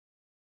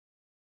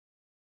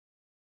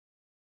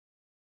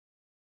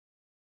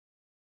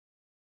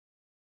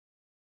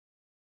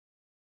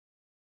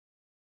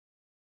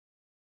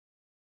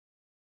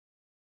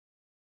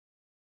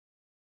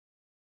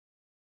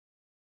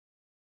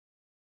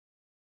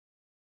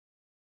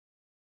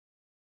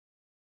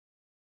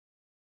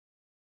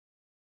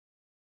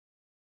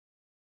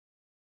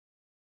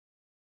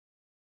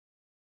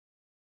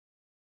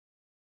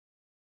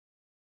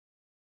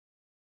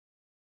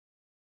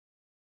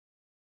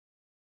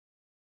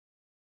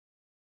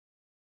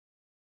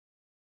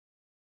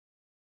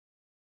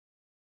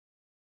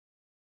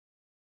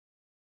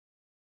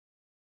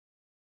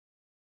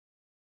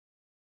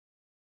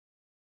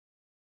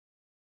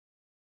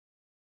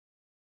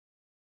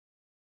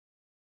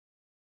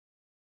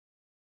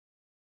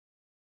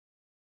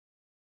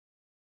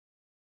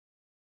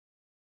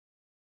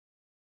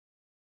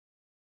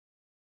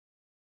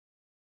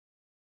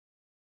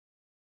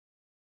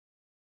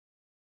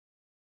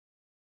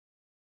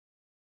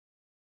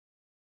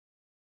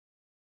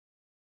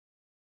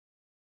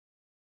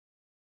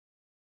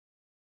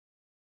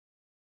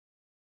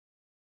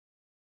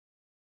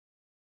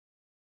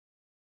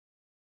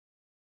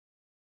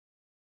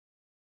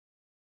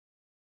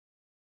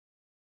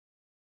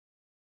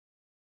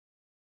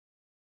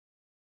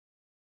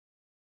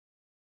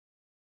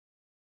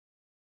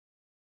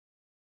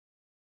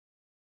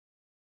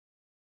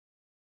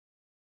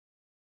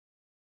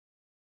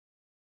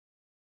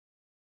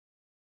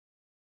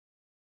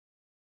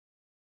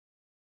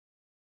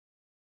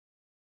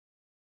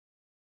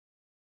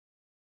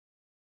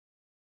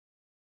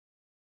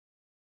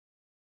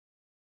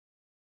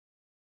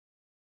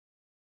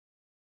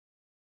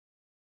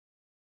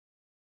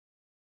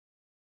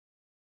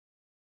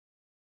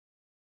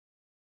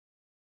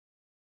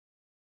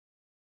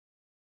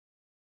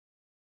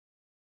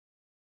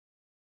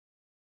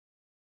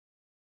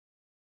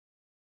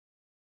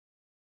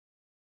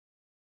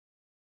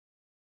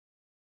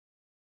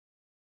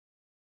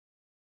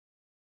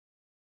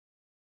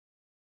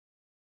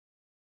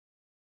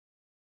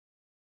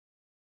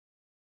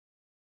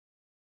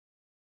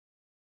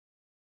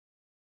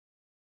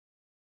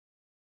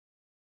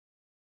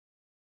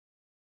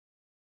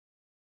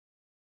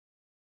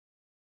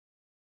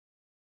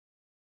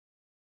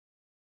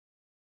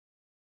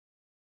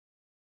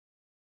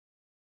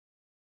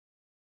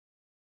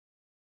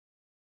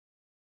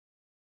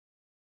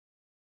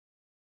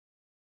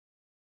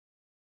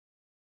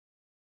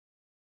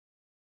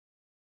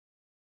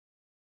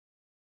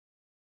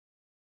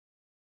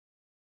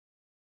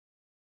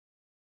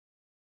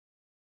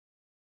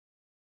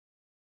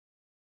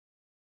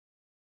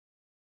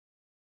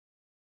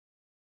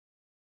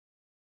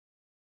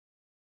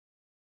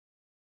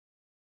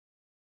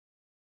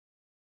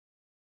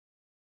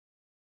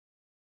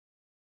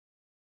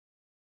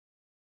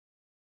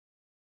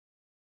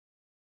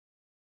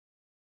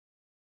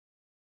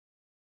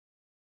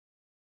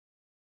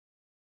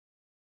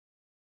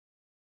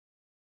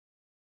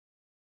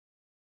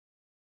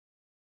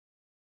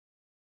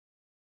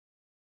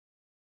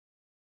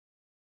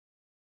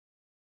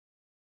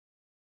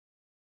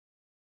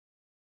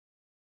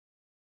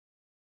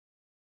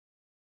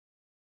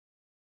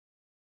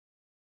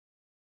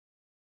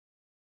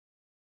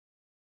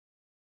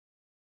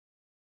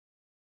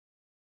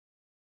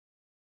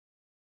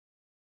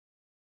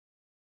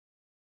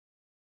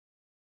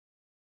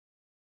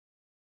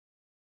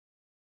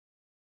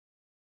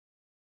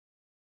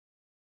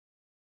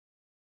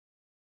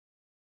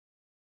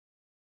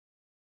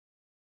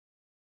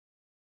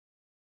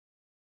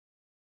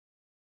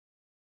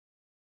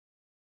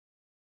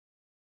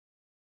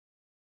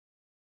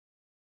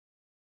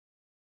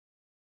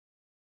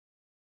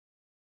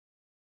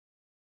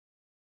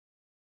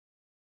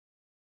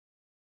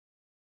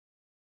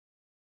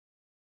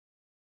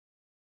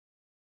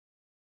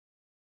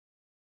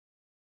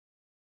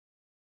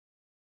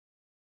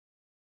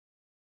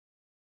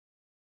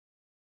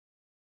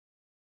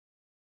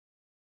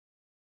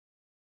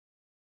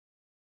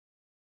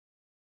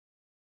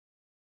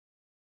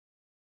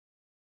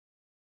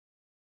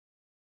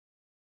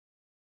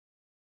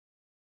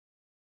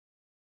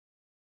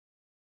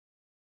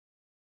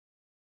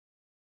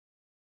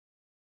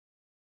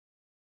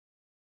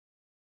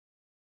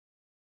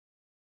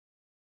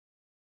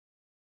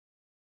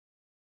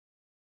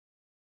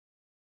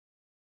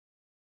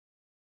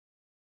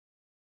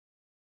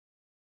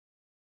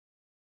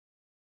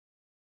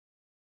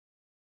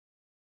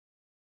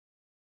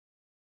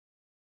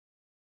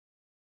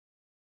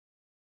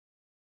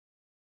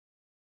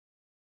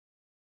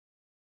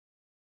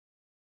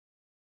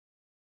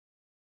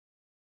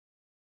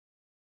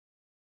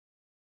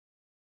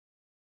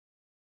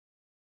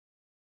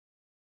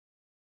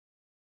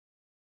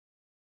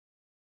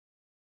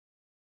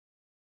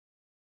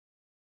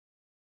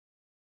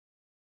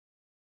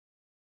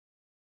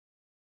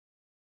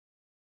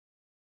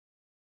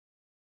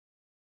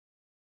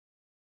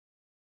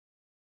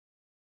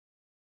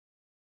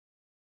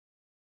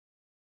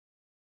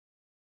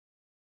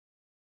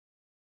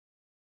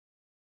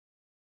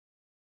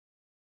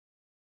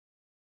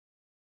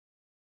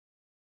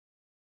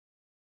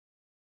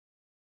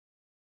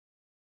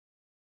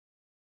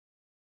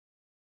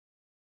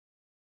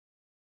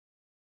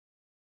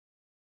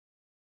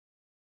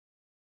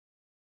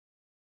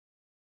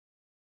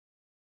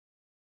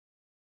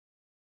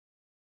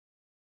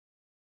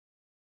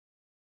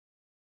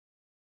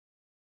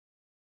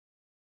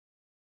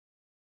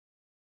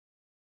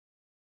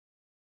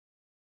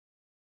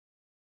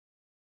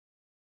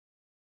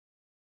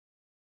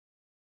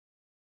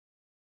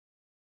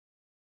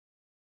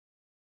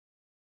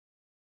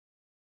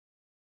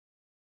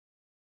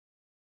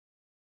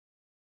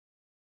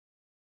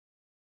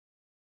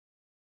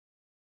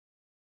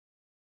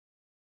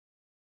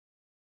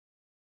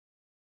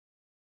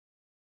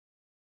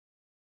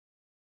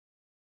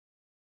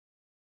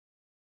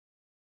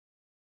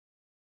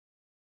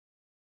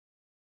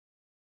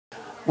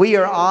We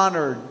are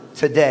honored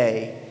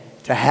today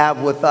to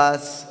have with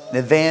us an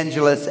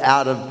evangelist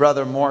out of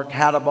Brother Mark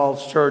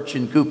Hadaball's church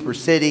in Cooper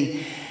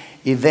City,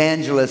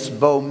 Evangelist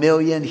Bo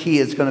Million. He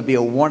is going to be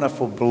a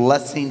wonderful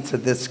blessing to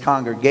this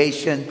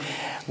congregation.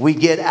 We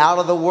get out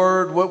of the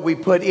Word what we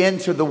put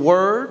into the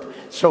Word.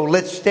 So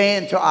let's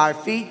stand to our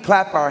feet,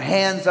 clap our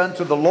hands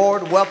unto the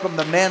Lord, welcome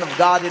the man of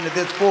God into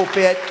this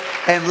pulpit,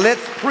 and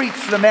let's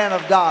preach the man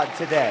of God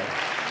today.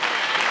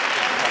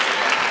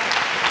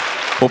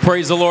 Well,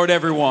 praise the Lord,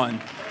 everyone.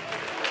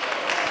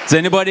 Is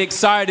anybody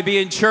excited to be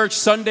in church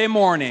Sunday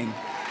morning?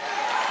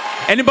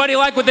 Anybody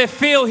like what they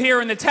feel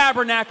here in the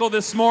tabernacle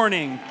this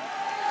morning?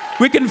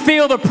 We can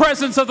feel the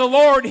presence of the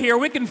Lord here.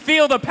 We can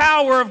feel the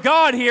power of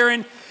God here.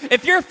 And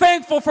if you're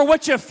thankful for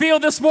what you feel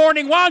this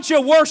morning, why don't you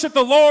worship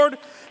the Lord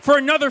for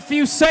another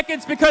few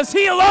seconds, because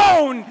He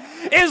alone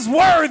is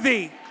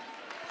worthy.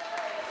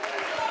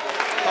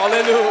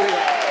 Hallelujah.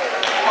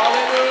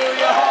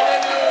 Hallelujah.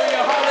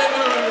 Hallelujah. Hallelujah.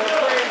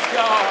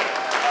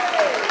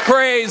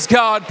 Praise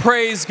God.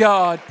 Praise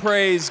God.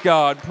 Praise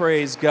God.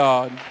 Praise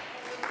God.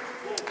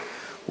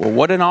 Well,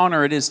 what an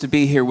honor it is to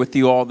be here with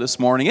you all this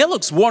morning. It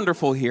looks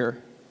wonderful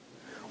here.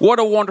 What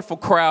a wonderful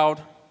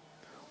crowd.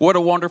 What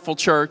a wonderful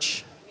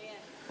church.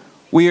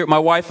 My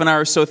wife and I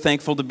are so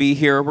thankful to be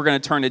here. We're going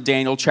to turn to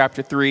Daniel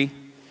chapter 3.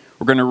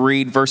 We're going to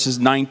read verses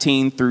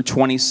 19 through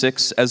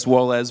 26 as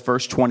well as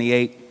verse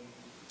 28.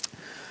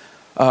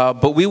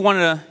 But we want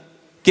to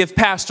give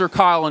Pastor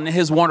Kyle and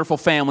his wonderful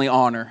family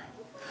honor.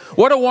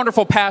 What a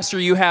wonderful pastor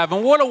you have,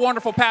 and what a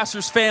wonderful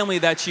pastor's family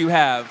that you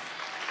have.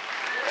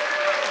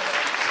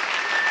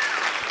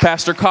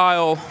 Pastor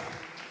Kyle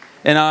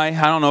and I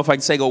don't know if I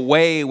can say go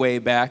way, way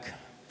back.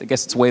 I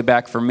guess it's way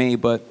back for me,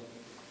 but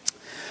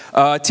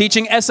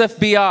teaching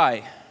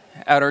SFBI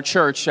at our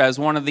church as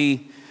one of the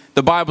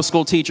Bible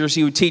school teachers.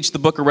 He would teach the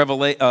book of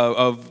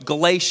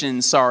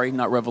Galatians,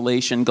 not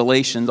Revelation,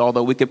 Galatians,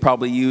 although we could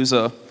probably use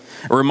a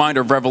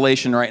reminder of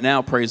Revelation right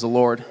now, praise the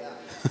Lord.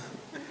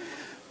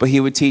 But he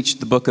would teach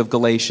the book of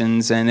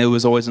Galatians, and it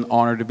was always an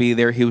honor to be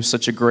there. He was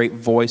such a great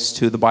voice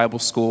to the Bible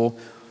school,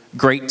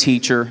 great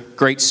teacher,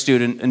 great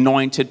student,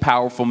 anointed,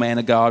 powerful man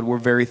of God. We're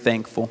very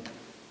thankful.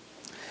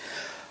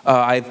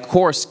 I, of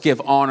course,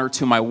 give honor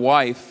to my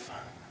wife.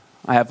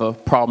 I have a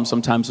problem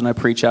sometimes when I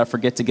preach. I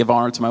forget to give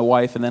honor to my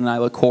wife, and then I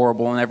look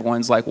horrible, and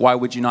everyone's like, why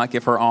would you not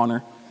give her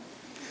honor?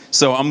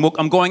 So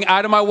I'm going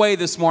out of my way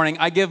this morning.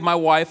 I give my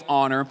wife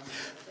honor.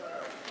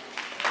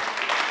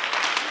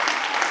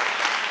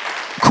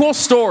 Cool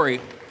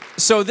story.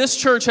 So this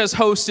church has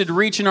hosted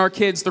Reaching Our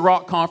Kids, the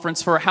Rock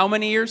Conference, for how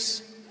many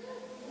years?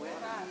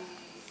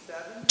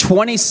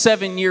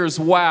 27 years.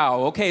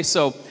 Wow. Okay,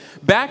 so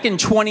back in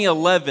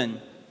 2011,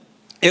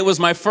 it was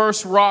my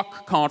first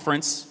rock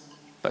conference,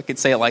 if I could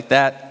say it like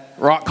that,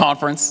 rock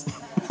conference.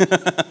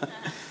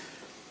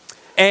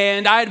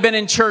 And I had been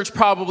in church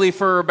probably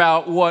for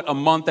about, a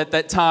month at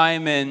that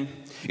time. And,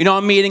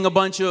 I'm meeting a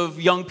bunch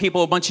of young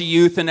people, a bunch of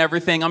youth and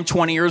everything. I'm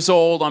 20 years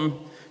old. I'm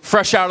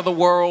fresh out of the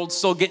world,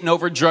 still getting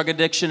over drug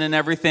addiction and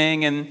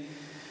everything. And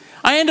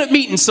I ended up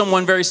meeting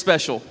someone very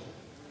special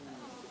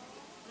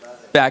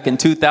back in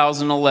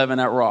 2011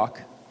 at Rock.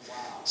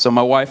 So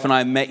my wife and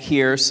I met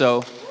here,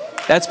 so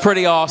that's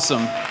pretty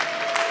awesome. I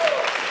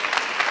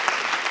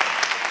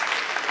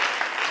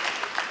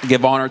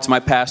give honor to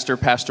my pastor,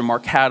 Pastor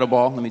Mark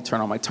Hadaball. Let me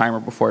turn on my timer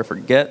before I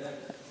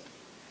forget.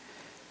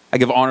 I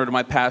give honor to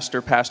my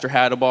pastor, Pastor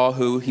Hadaball,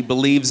 who he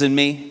believes in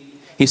me.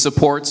 He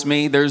supports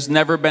me. There's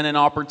never been an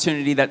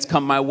opportunity that's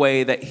come my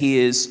way that he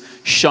is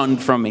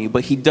shunned from me,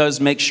 but he does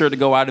make sure to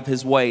go out of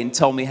his way and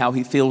tell me how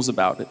he feels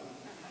about it.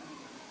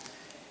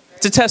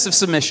 It's a test of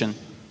submission.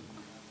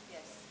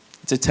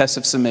 It's a test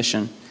of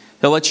submission.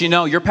 He'll let you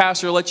know, your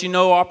pastor will let you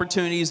know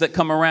opportunities that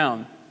come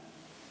around.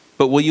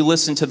 But will you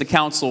listen to the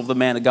counsel of the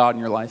man of God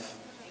in your life?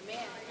 Amen.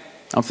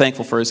 I'm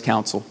thankful for his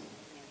counsel.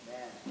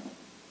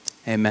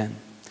 Amen.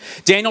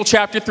 Daniel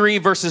chapter 3,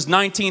 verses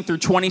 19 through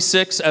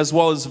 26, as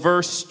well as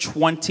verse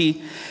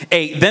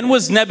 28. Then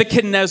was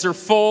Nebuchadnezzar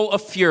full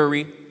of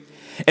fury,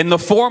 and the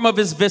form of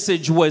his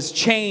visage was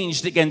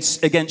changed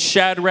against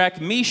Shadrach,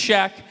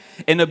 Meshach,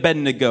 and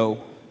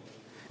Abednego.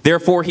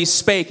 Therefore he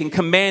spake and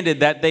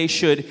commanded that they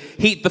should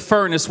heat the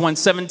furnace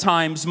 7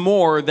 times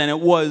more than it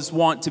was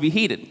wont to be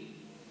heated.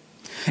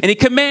 And he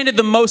commanded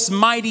the most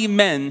mighty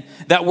men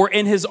that were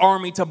in his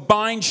army to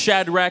bind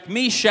Shadrach,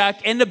 Meshach,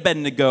 and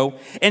Abednego,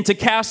 and to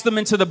cast them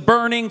into the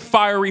burning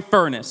fiery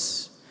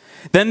furnace.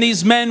 Then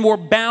these men were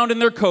bound in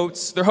their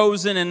coats, their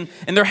hosen,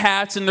 and their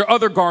hats, and their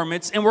other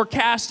garments, and were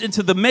cast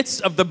into the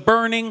midst of the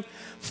burning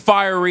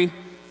fiery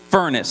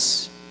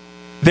furnace.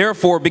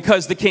 Therefore,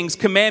 because the king's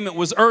commandment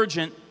was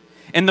urgent,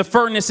 and the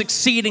furnace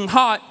exceeding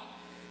hot,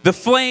 the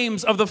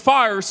flames of the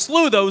fire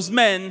slew those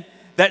men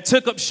that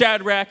took up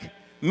Shadrach,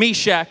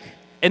 Meshach,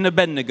 and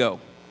Abednego.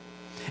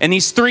 And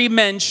these 3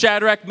 men,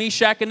 Shadrach,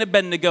 Meshach, and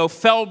Abednego,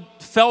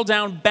 fell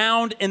down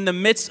bound in the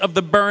midst of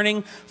the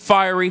burning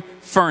fiery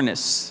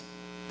furnace.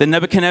 Then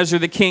Nebuchadnezzar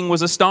the king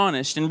was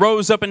astonished, and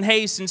rose up in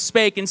haste, and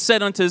spake, and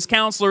said unto his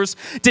counselors,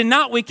 Did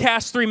not we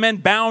cast 3 men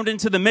bound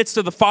into the midst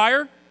of the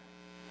fire?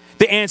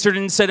 They answered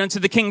and said unto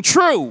the king,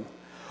 True,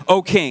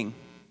 O king.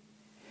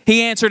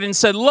 He answered and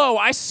said, Lo,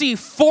 I see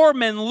 4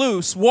 men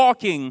loose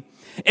walking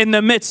in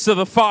the midst of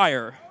the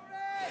fire,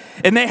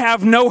 and they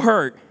have no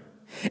hurt.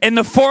 And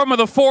the form of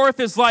the 4th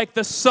is like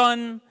the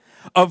Son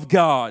of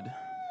God.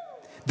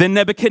 Then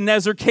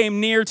Nebuchadnezzar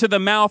came near to the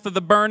mouth of the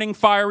burning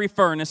fiery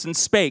furnace and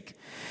spake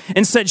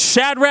and said,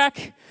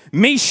 Shadrach,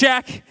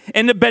 Meshach,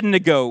 and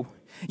Abednego,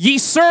 ye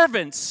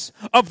servants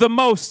of the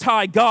Most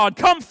High God,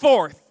 come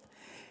forth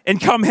and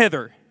come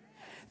hither.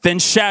 Then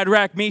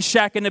Shadrach,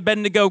 Meshach, and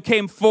Abednego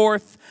came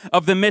forth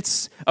of the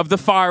midst of the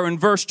fire. And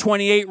verse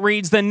 28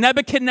 reads, Then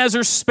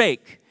Nebuchadnezzar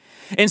spake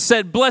and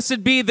said,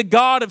 Blessed be the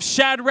God of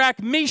Shadrach,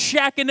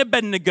 Meshach, and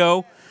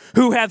Abednego,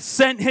 who hath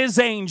sent his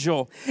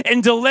angel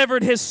and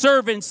delivered his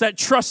servants that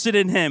trusted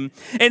in him,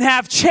 and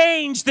have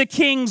changed the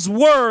king's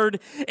word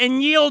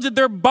and yielded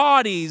their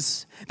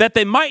bodies, that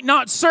they might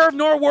not serve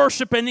nor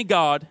worship any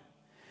God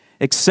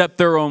except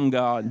their own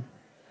God.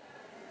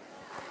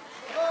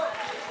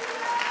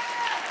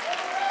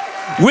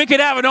 We could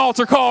have an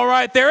altar call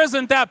right there.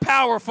 Isn't that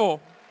powerful?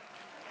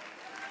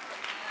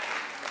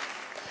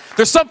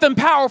 There's something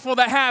powerful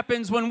that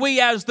happens when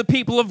we as the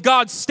people of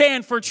God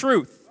stand for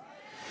truth,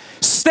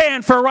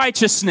 stand for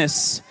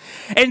righteousness,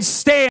 and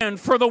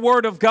stand for the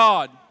word of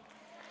God.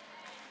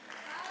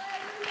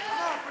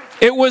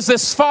 It was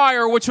this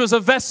fire which was a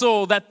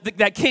vessel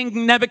that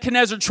King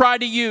Nebuchadnezzar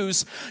tried to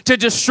use to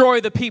destroy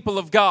the people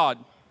of God.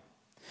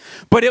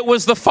 But it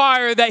was the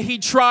fire that he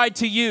tried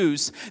to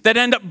use that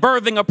ended up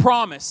birthing a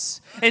promise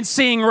and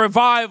seeing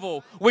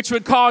revival, which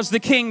would cause the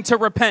king to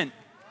repent.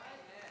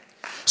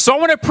 So I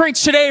want to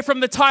preach today from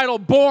the title,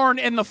 Born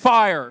in the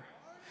Fire.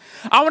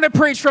 I want to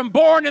preach from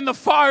Born in the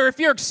Fire. If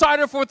you're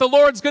excited for what the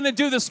Lord's going to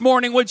do this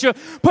morning, would you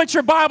put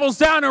your Bibles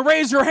down and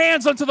raise your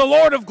hands unto the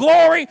Lord of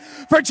glory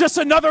for just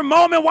another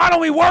moment? Why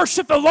don't we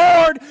worship the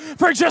Lord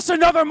for just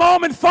another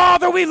moment?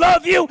 Father, we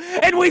love you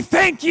and we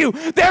thank you.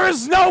 There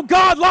is no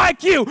God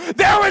like you.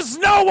 There is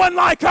no one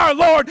like our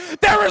Lord.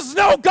 There is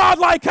no God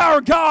like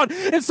our God.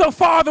 And so,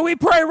 Father, we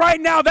pray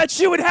right now that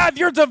you would have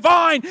your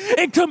divine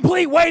and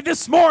complete way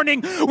this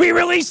morning. We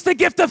release the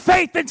gift of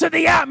faith into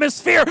the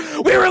atmosphere.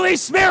 We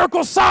release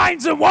miracle signs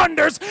and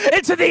wonders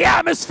into the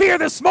atmosphere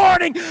this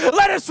morning.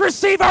 Let us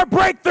receive our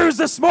breakthroughs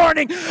this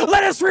morning.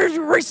 Let us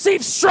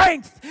receive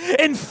strength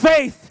and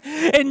faith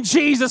in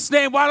Jesus'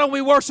 name. Why don't we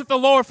worship the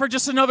Lord for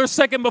just another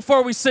second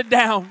before we sit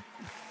down?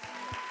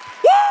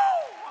 Woo!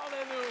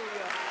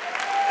 Hallelujah.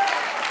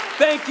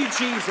 Thank you,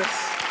 Jesus.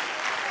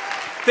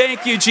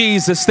 Thank you,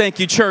 Jesus. Thank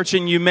you, church,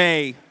 and you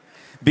may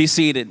be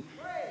seated.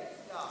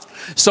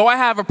 So I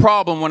have a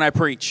problem when I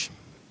preach.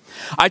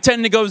 I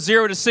tend to go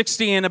 0 to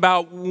 60 in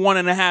about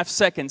 1.5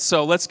 seconds.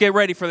 So let's get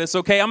ready for this,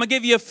 okay? I'm going to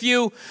give you a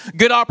few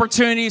good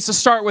opportunities to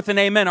start with an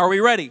amen. Are we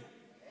ready?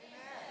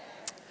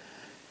 Amen.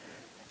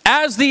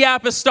 As the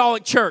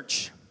apostolic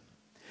church,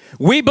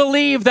 we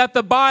believe that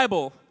the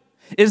Bible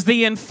is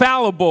the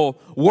infallible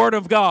Word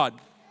of God.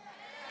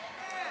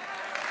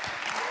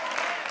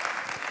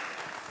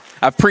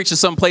 I've preached in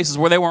some places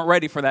where they weren't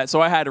ready for that,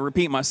 so I had to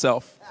repeat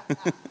myself.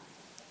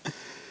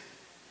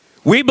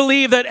 We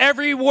believe that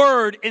every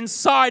word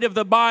inside of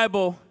the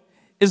Bible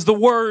is the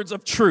words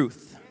of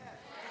truth.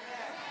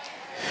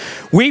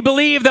 We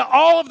believe that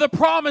all of the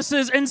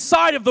promises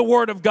inside of the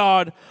Word of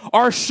God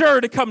are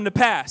sure to come to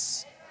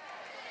pass.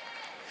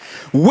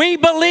 We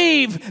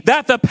believe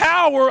that the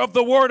power of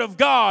the Word of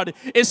God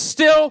is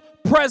still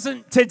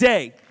present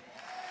today.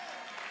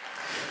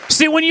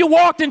 See, when you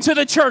walked into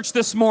the church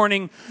this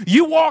morning,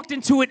 you walked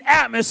into an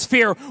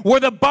atmosphere where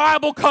the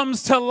Bible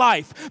comes to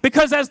life.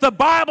 Because as the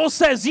Bible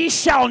says, ye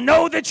shall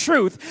know the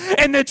truth,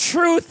 and the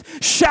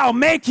truth shall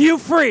make you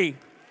free.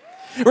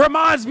 It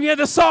reminds me of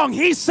the song,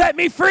 He set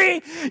me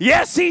free.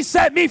 Yes, He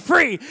set me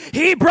free.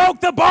 He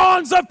broke the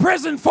bonds of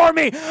prison for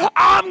me.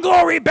 I'm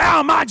glory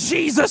bound, my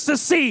Jesus to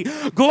see.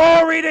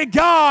 Glory to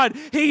God,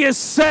 He has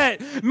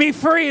set me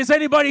free. Is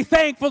anybody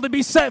thankful to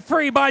be set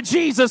free by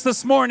Jesus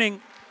this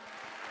morning?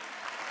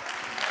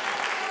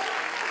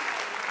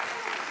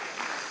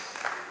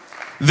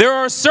 There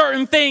are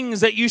certain things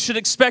that you should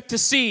expect to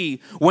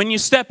see when you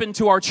step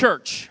into our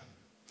church.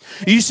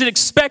 You should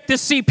expect to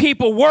see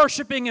people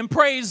worshiping and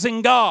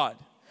praising God.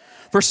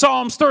 For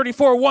Psalms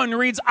 34:1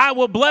 reads, I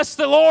will bless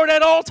the Lord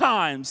at all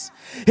times.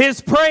 His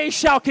praise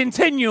shall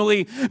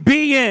continually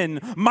be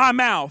in my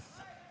mouth.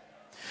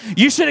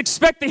 You should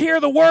expect to hear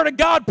the word of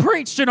God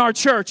preached in our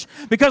church,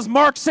 because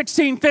Mark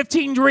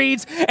 16:15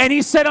 reads, and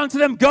he said unto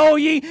them, Go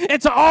ye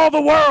into all the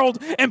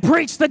world and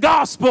preach the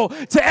gospel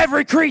to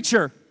every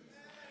creature.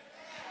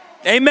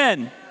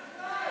 Amen.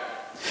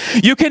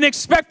 You can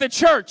expect the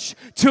church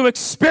to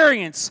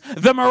experience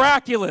the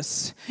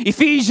miraculous.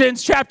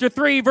 Ephesians chapter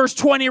 3 verse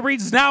 20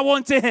 reads, Now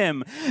unto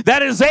him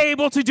that is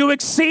able to do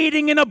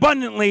exceeding and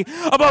abundantly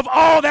above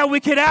all that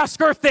we could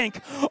ask or think,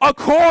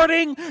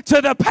 according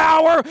to the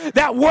power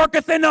that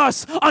worketh in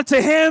us, unto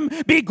him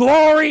be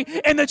glory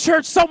in the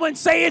church. Someone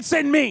say, it's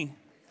in me.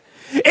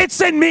 It's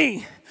in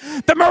me.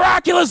 The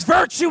miraculous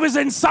virtue is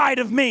inside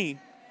of me.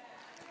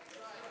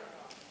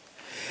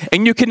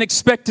 And you can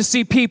expect to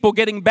see people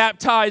getting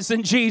baptized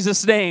in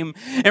Jesus' name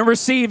and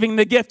receiving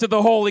the gift of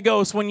the Holy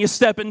Ghost when you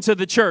step into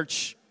the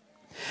church.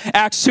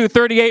 Acts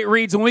 2:38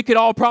 reads, and we could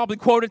all probably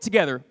quote it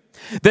together.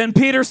 Then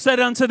Peter said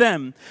unto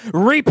them,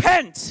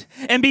 repent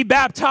and be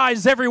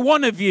baptized every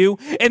one of you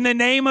in the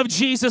name of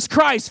Jesus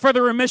Christ for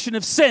the remission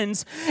of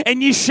sins,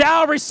 and ye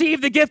shall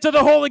receive the gift of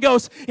the Holy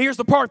Ghost. Here's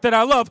the part that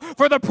I love.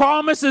 For the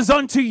promise is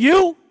unto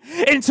you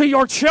and to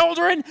your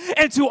children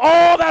and to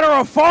all that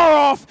are afar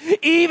off,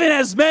 even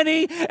as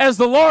many as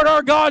the Lord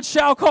our God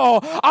shall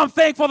call. I'm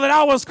thankful that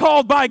I was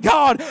called by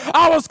God.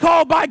 I was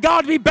called by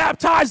God to be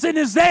baptized in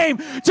his name,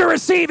 to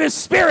receive his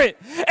spirit.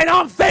 And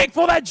I'm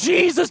thankful that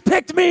Jesus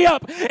picked me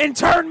up and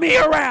turned me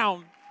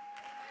around.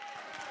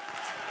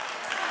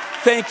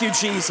 Thank you,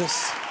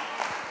 Jesus.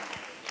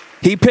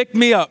 He picked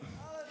me up.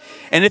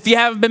 And if you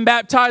haven't been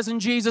baptized in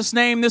Jesus'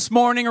 name this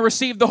morning or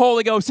received the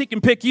Holy Ghost, he can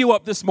pick you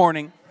up this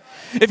morning.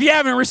 If you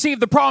haven't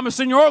received the promise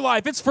in your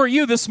life, it's for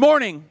you this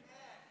morning.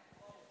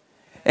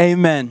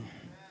 Amen.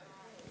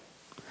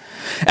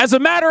 As a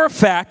matter of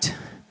fact,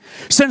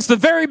 since the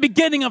very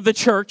beginning of the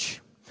church,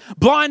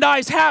 blind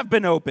eyes have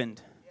been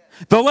opened.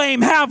 The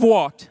lame have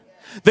walked.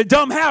 The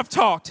dumb have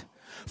talked.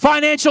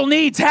 Financial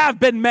needs have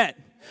been met.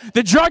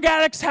 The drug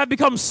addicts have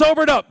become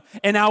sobered up,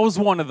 and I was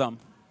one of them.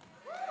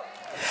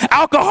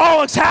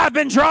 Alcoholics have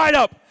been dried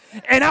up,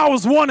 and I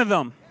was one of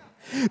them.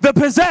 The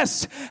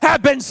possessed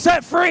have been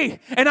set free,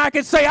 and I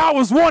can say I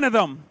was one of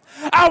them.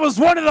 I was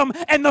one of them,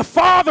 and the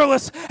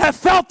fatherless have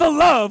felt the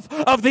love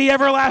of the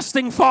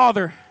everlasting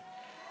Father.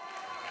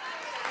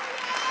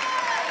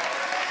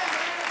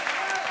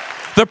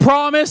 The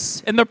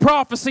promise and the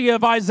prophecy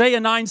of Isaiah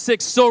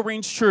 9:6 still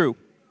rings true.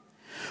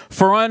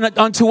 For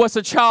unto us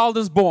a child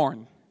is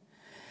born,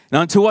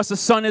 and unto us a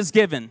son is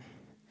given,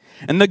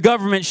 and the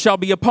government shall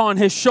be upon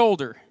his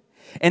shoulder,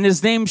 and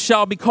his name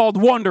shall be called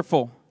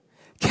Wonderful,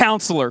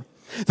 Counselor,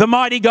 the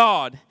Mighty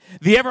God,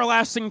 the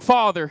Everlasting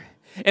Father,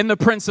 and the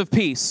Prince of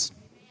Peace.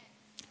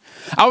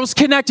 I was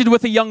connected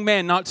with a young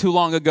man not too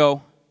long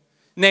ago.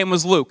 Name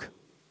was Luke.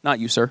 Not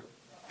you, sir.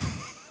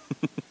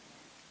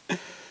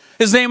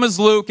 His name is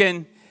Luke,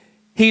 and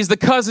he's the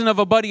cousin of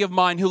a buddy of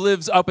mine who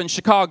lives up in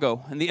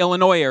Chicago, in the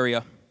Illinois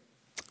area.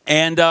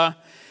 And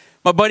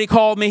my buddy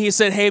called me. He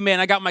said, hey,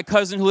 man, I got my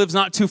cousin who lives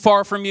not too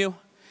far from you.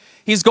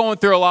 He's going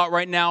through a lot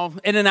right now,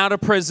 in and out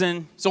of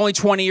prison. He's only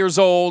 20 years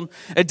old,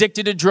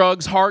 addicted to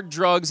drugs, hard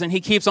drugs, and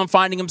he keeps on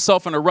finding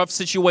himself in a rough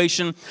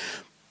situation,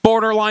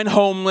 borderline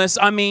homeless.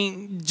 I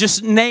mean,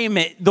 just name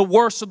it, the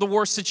worst of the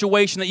worst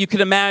situation that you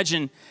could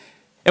imagine.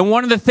 And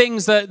one of the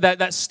things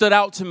that stood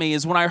out to me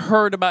is when I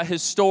heard about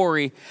his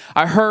story,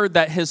 I heard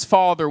that his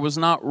father was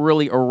not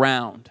really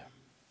around.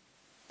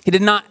 He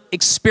did not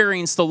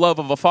experience the love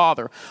of a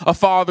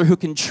father who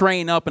can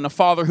train up and a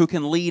father who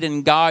can lead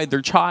and guide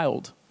their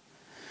child.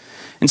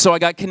 And so I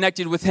got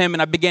connected with him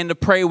and I began to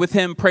pray with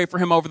him, pray for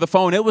him over the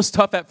phone. It was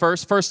tough at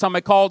first. First time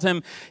I called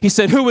him, he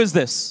said, who is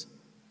this?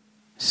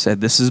 I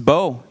said, this is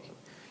Bo.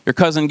 Your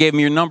cousin gave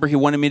me your number. He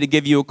wanted me to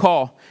give you a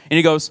call. And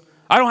he goes,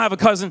 I don't have a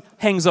cousin.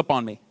 Hangs up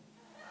on me.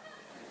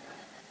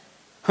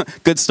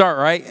 Good start,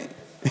 right?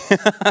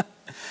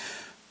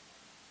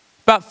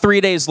 About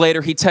 3 days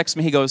later, he texts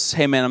me. He goes,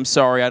 hey, man, I'm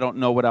sorry. I don't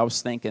know what I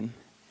was thinking.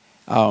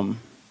 I'm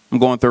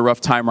going through a rough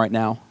time right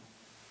now.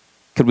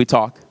 Could we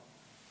talk?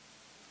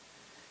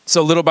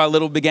 So little by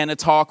little began to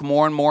talk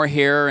more and more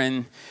here.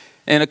 And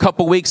a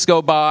couple weeks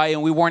go by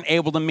and we weren't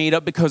able to meet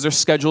up because our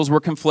schedules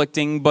were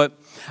conflicting. But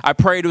I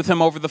prayed with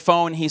him over the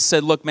phone. He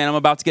said, look, man, I'm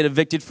about to get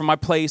evicted from my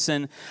place.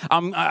 And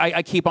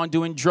I keep on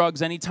doing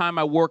drugs. Anytime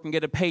I work and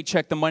get a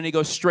paycheck, the money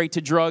goes straight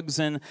to drugs.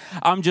 And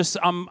I'm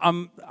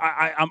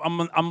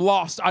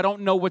lost. I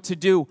don't know what to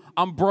do.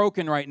 I'm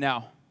broken right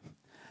now.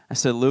 I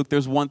said, Luke,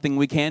 there's one thing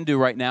we can do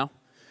right now.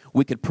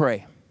 We could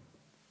pray.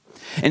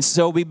 And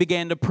so we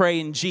began to pray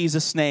in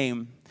Jesus'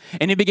 name.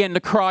 And he began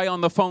to cry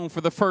on the phone for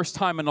the first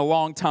time in a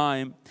long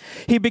time.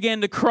 He began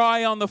to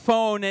cry on the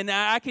phone, and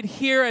I could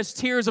hear as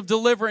tears of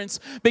deliverance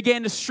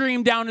began to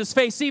stream down his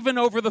face, even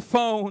over the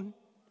phone. And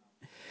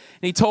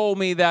he told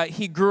me that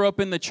he grew up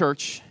in the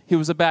church. He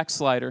was a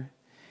backslider.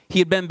 He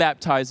had been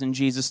baptized in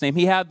Jesus' name.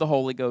 He had the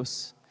Holy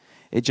Ghost.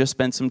 It had just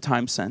been some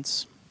time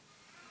since.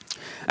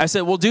 I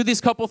said, well, do these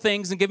couple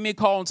things and give me a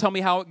call and tell me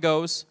how it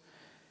goes.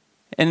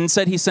 And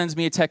instead, he sends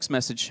me a text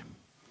message.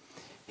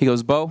 He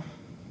goes, Bo,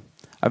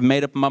 I've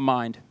made up my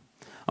mind.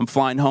 I'm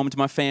flying home to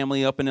my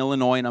family up in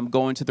Illinois, and I'm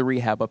going to the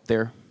rehab up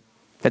there.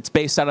 That's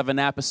based out of an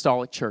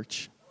apostolic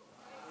church.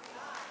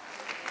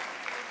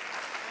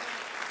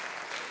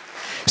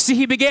 See,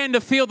 he began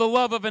to feel the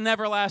love of an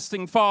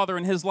everlasting Father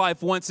in his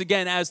life once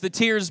again as the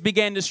tears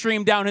began to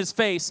stream down his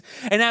face.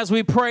 And as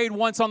we prayed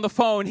once on the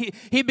phone,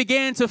 he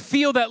began to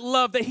feel that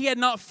love that he had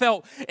not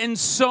felt in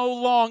so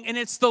long. And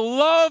it's the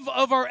love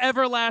of our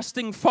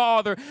everlasting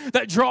Father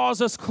that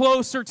draws us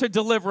closer to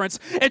deliverance.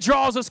 It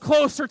draws us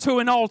closer to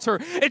an altar.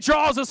 It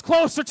draws us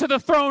closer to the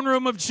throne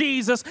room of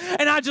Jesus.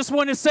 And I just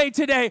want to say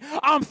today,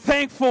 I'm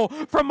thankful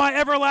for my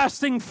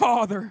everlasting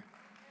Father.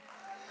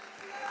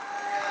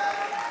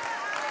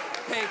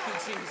 Thank you,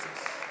 Jesus.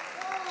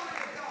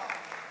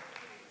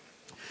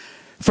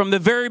 From the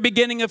very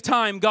beginning of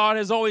time, God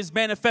has always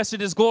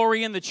manifested his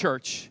glory in the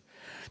church.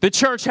 The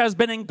church has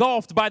been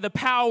engulfed by the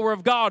power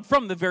of God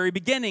from the very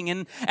beginning.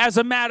 And as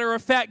a matter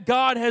of fact,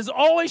 God has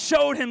always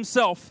showed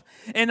himself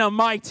in a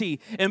mighty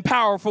and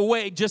powerful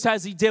way, just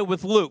as he did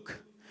with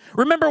Luke.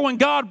 Remember when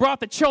God brought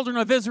the children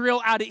of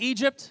Israel out of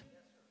Egypt?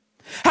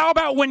 How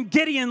about when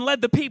Gideon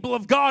led the people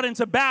of God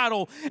into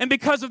battle, and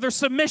because of their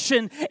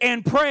submission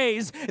and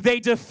praise, they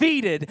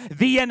defeated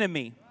the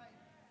enemy?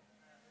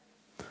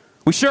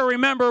 We sure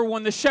remember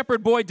when the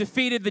shepherd boy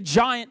defeated the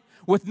giant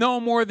with no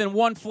more than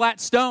one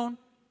flat stone.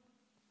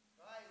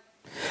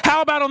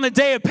 How about on the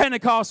day of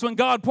Pentecost when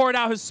God poured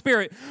out his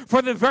Spirit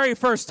for the very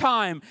first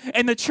time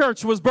and the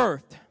church was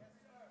birthed?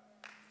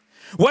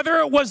 Whether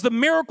it was the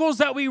miracles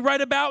that we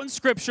read about in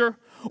Scripture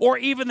or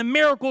even the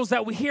miracles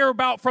that we hear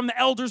about from the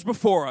elders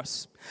before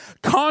us,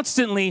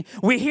 constantly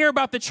we hear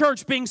about the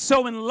church being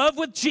so in love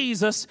with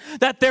Jesus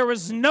that there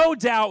is no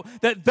doubt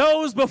that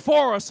those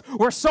before us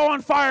were so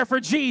on fire for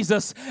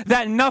Jesus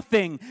that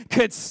nothing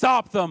could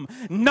stop them.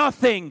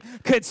 Nothing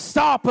could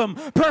stop them.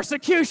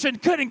 Persecution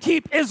couldn't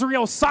keep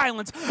Israel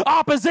silent.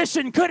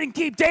 Opposition couldn't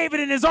keep David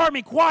and his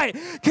army quiet.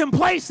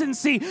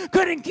 Complacency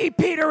couldn't keep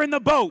Peter in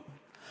the boat.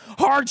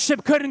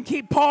 Hardship couldn't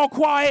keep Paul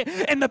quiet,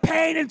 and the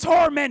pain and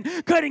torment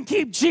couldn't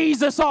keep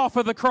Jesus off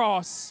of the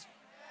cross.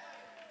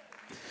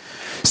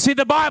 See,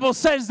 the Bible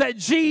says that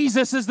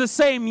Jesus is the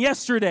same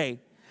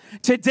yesterday,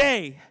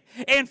 today,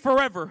 and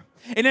forever.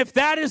 And if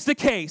that is the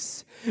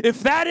case,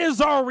 if that is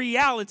our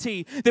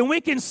reality, then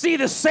we can see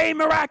the same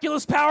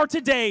miraculous power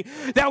today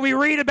that we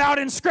read about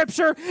in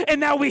Scripture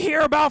and that we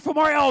hear about from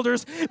our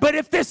elders. But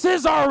if this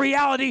is our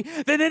reality,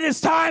 then it is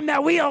time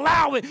that we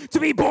allow it to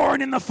be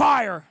born in the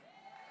fire.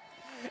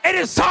 It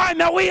is time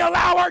that we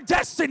allow our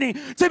destiny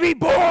to be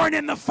born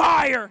in the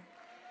fire.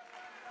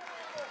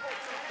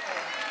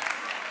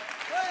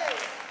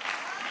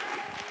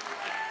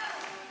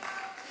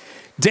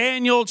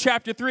 Daniel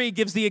chapter 3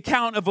 gives the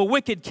account of a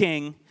wicked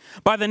king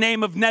by the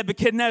name of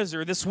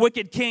Nebuchadnezzar. This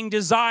wicked king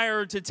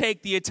desired to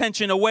take the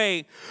attention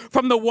away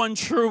from the one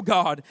true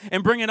God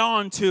and bring it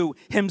on to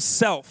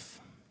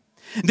himself.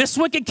 This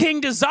wicked king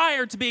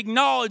desired to be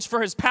acknowledged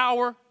for his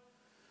power,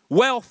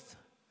 wealth,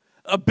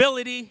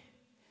 ability.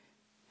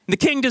 The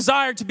king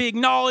desired to be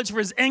acknowledged for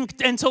his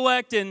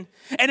intellect, and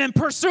in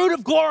pursuit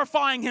of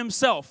glorifying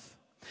himself,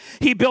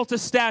 he built a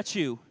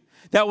statue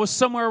that was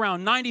somewhere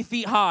around 90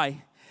 feet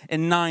high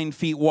and 9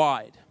 feet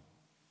wide.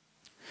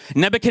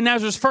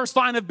 Nebuchadnezzar's first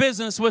line of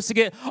business was to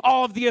get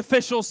all of the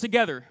officials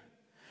together.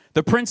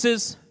 The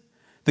princes,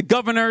 the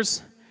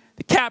governors,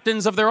 the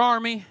captains of their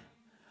army,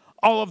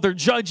 all of their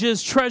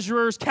judges,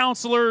 treasurers,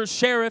 counselors,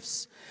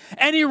 sheriffs,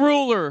 any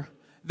ruler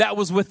that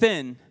was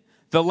within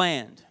the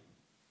land.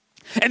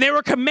 And they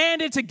were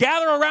commanded to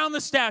gather around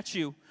the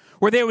statue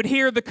where they would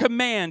hear the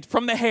command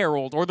from the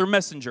herald or their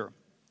messenger.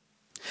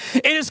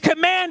 It is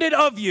commanded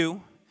of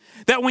you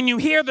that when you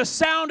hear the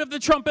sound of the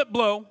trumpet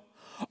blow,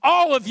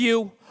 all of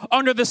you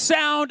under the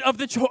sound of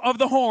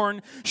the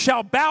horn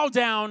shall bow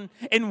down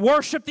and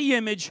worship the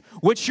image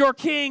which your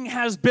king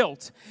has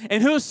built.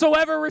 And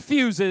whosoever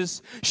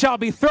refuses shall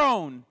be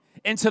thrown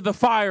into the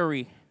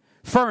fiery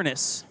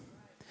furnace.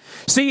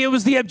 See, it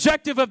was the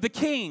objective of the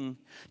king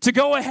to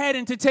go ahead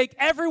and to take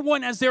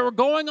everyone as they were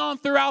going on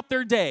throughout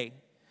their day.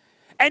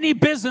 Any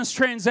business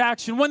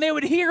transaction, when they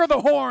would hear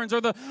the horns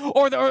or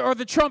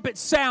the trumpet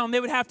sound, they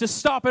would have to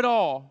stop it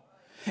all.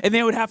 And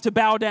they would have to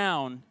bow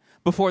down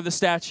before the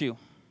statue.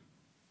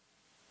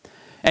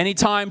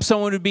 Anytime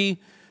someone would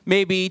be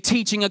maybe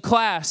teaching a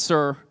class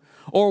or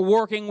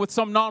working with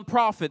some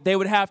nonprofit, they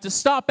would have to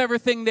stop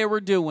everything they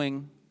were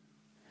doing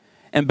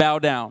and bow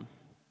down.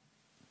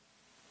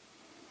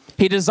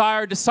 He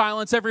desired to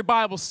silence every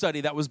Bible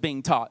study that was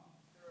being taught.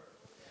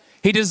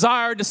 He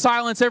desired to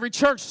silence every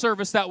church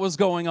service that was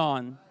going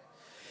on.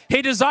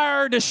 He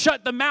desired to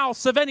shut the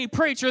mouths of any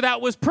preacher that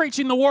was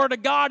preaching the word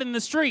of God in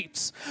the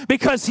streets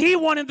because he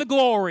wanted the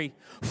glory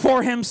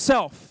for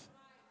himself.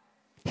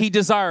 He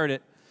desired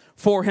it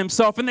for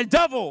himself. And the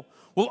devil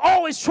will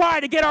always try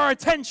to get our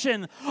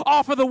attention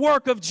off of the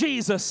work of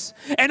Jesus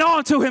and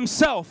onto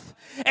himself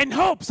in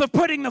hopes of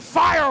putting the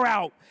fire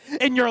out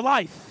in your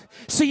life.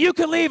 So you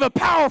can leave a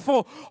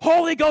powerful,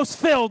 Holy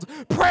Ghost-filled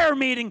prayer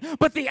meeting,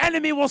 but the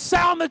enemy will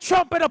sound the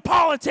trumpet of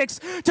politics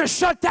to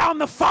shut down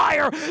the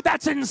fire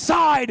that's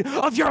inside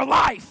of your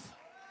life.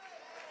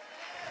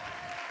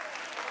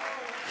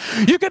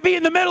 You could be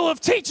in the middle of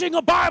teaching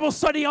a Bible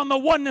study on the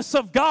oneness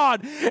of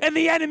God, and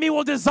the enemy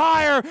will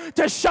desire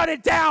to shut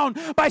it down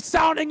by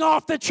sounding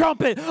off the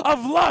trumpet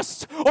of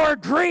lust or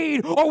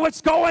greed or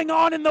what's going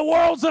on in the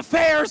world's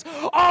affairs,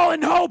 all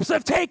in hopes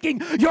of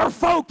taking your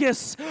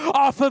focus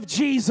off of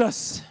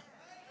Jesus.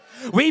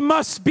 We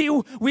must be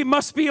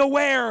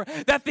aware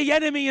that the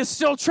enemy is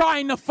still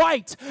trying to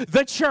fight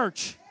the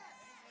church.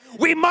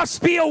 We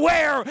must be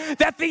aware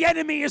that the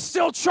enemy is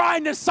still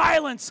trying to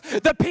silence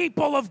the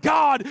people of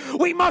God.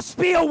 We must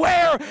be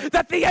aware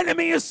that the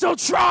enemy is still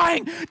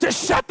trying to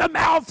shut the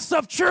mouths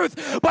of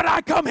truth. But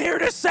I come here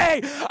to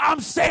say,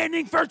 I'm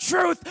standing for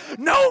truth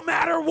no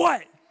matter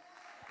what.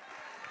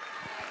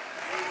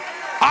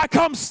 I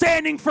come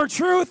standing for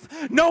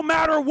truth no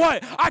matter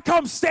what. I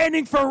come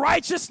standing for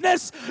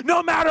righteousness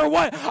no matter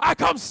what. I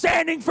come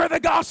standing for the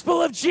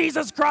gospel of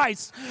Jesus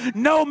Christ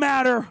no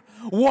matter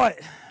what.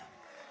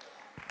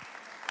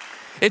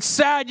 It's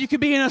sad you could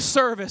be in a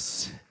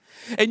service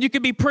and you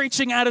could be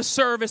preaching at a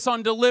service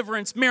on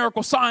deliverance,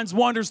 miracle, signs,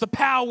 wonders, the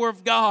power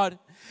of God,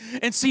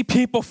 and see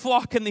people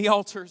flock in the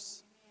altars.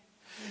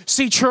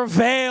 See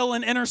travail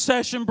and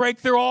intercession break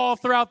through all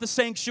throughout the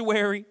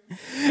sanctuary.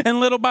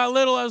 And little by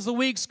little, as the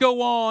weeks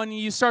go on,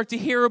 you start to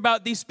hear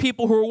about these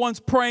people who were once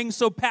praying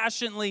so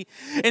passionately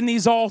in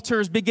these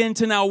altars begin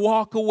to now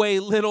walk away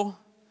little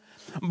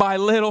by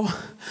little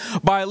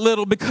by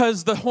little,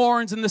 because the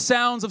horns and the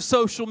sounds of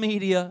social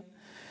media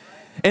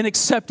and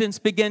acceptance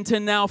begin to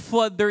now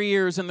flood their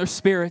ears and their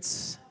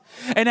spirits.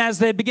 And as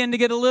they begin to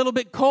get a little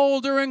bit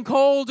colder and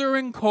colder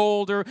and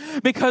colder,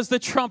 because the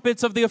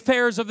trumpets of the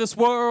affairs of this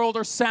world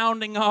are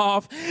sounding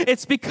off,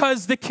 it's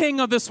because the king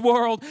of this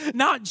world,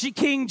 not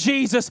King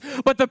Jesus,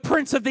 but the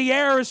prince of the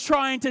air, is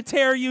trying to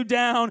tear you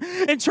down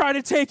and try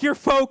to take your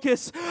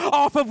focus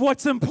off of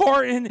what's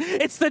important.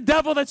 It's the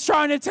devil that's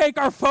trying to take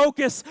our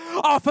focus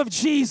off of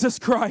Jesus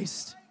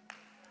Christ.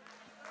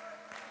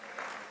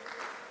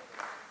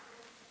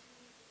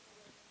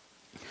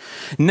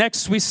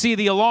 Next, we see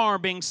the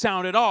alarm being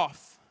sounded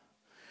off.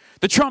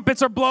 The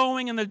trumpets are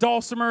blowing and the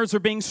dulcimers are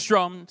being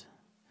strummed.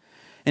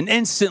 And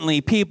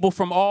instantly, people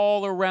from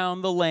all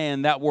around the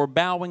land that were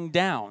bowing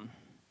down,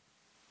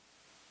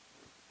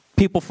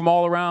 people from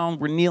all around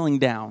were kneeling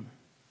down,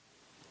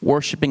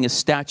 worshiping a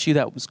statue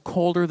that was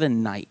colder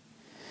than night.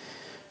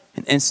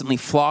 And instantly,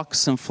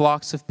 flocks and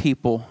flocks of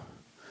people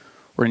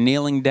were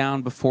kneeling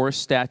down before a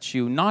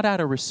statue, not out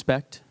of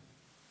respect,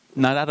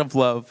 not out of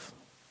love,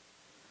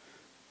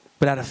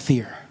 but out of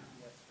fear.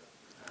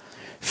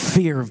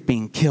 Fear of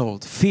being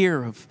killed,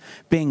 fear of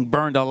being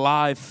burned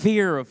alive,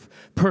 fear of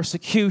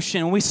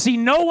persecution. We see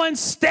no one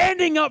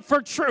standing up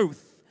for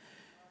truth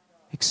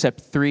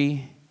except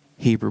 3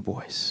 Hebrew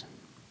boys.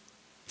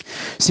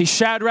 See,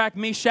 Shadrach,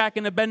 Meshach,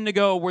 and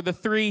Abednego were the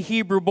 3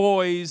 Hebrew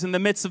boys in the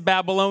midst of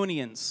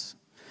Babylonians.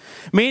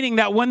 Meaning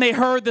that when they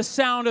heard the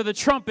sound of the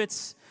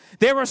trumpets,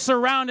 they were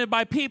surrounded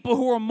by people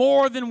who were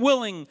more than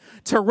willing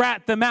to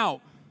rat them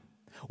out,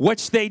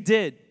 which they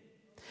did.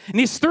 And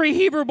these 3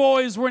 Hebrew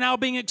boys were now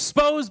being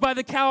exposed by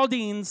the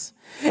Chaldeans,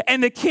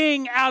 and the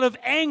king, out of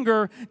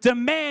anger,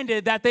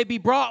 demanded that they be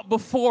brought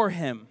before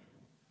him.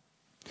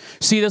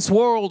 See, this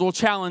world will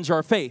challenge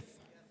our faith.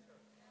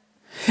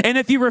 And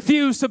if you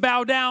refuse to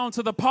bow down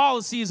to the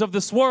policies of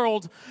this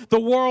world, the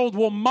world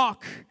will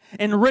mock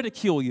and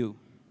ridicule you.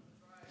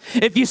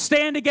 If you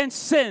stand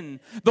against sin,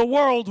 the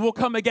world will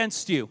come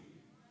against you.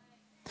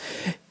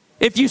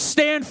 If you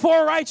stand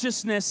for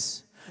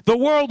righteousness, the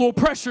world will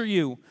pressure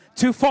you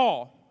to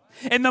fall.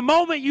 And the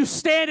moment you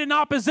stand in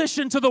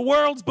opposition to the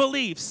world's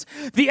beliefs,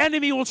 the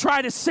enemy will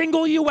try to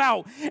single you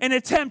out and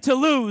attempt to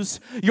lose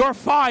your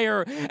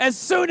fire. As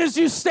soon as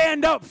you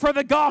stand up for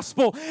the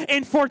gospel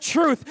and for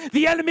truth,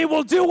 the enemy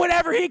will do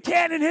whatever he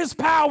can in his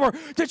power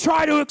to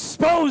try to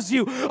expose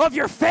you of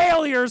your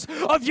failures,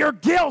 of your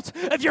guilt,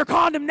 of your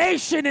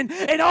condemnation,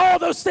 and all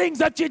those things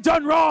that you've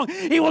done wrong.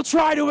 He will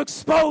try to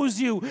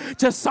expose you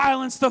to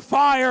silence the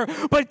fire.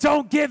 But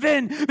don't give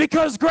in,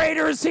 because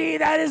greater is he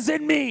that is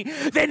in me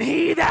than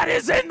he that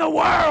is in the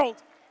world.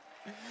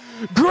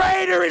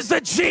 Greater is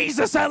the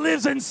Jesus that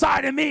lives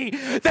inside of me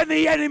than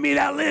the enemy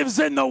that lives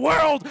in the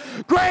world.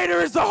 Greater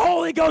is the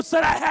Holy Ghost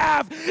that I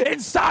have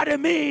inside of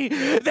me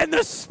than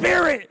the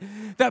spirit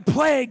that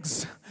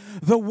plagues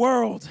the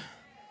world.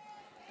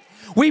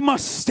 We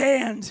must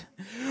stand.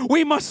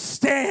 We must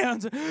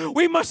stand.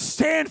 We must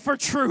stand for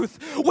truth.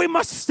 We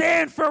must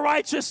stand for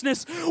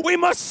righteousness. We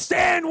must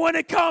stand when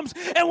it comes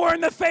and we're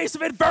in the face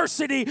of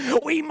adversity.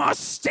 We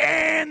must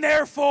stand,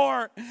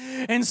 therefore,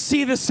 and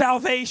see the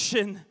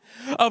salvation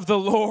of the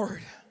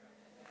Lord.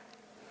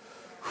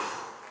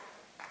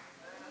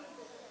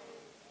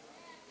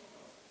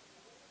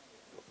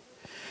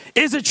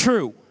 Is it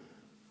true?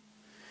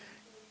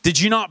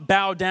 Did you not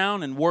bow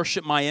down and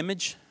worship my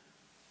image?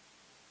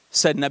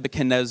 Said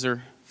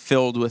Nebuchadnezzar,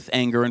 filled with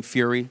anger and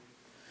fury.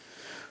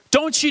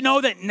 Don't you know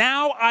that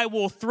now I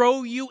will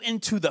throw you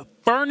into the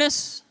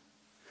furnace?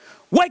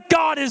 What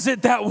God is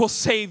it that will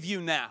save you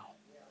now?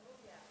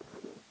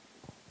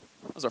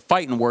 Those are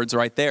fighting words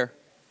right there.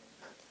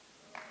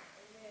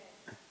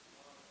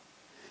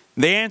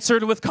 They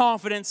answered with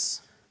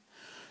confidence,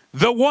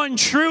 the one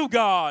true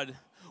God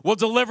will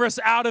deliver us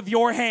out of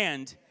your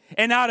hand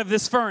and out of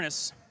this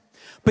furnace.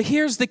 But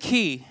here's the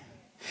key.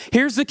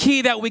 Here's the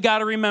key that we got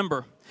to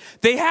remember.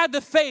 They had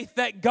the faith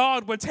that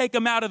God would take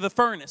them out of the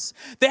furnace.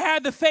 They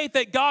had the faith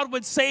that God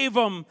would save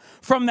them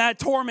from that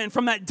torment,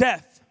 from that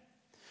death.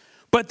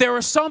 But there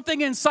was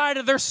something inside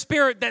of their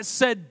spirit that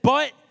said,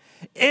 but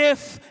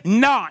if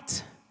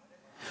not,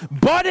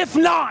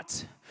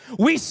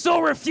 we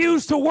still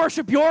refuse to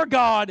worship your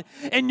God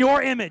and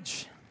your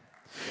image.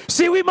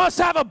 See, we must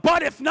have a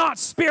but if not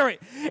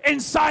spirit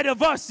inside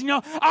of us. You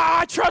know,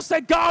 I trust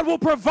that God will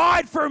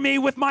provide for me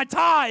with my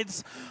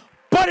tithes,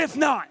 but if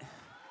not.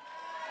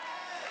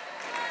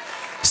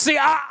 See,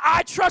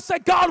 I trust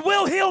that God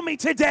will heal me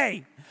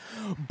today.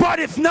 But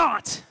if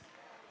not,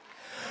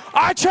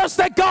 I trust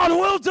that God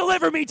will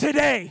deliver me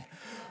today.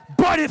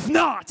 But if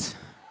not,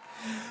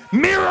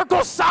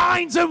 miracle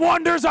signs and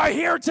wonders are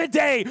here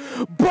today.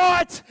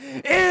 But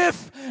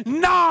if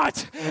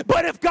not,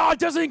 but if God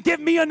doesn't give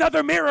me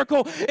another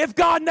miracle, if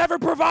God never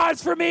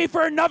provides for me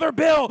for another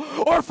bill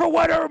or for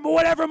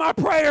whatever my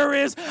prayer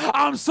is,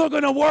 I'm still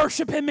going to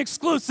worship him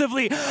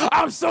exclusively.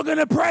 I'm still going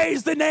to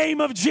praise the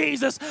name of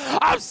Jesus.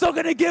 I'm still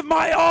going to give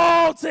my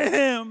all to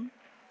him.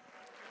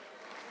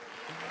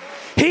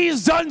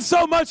 He's done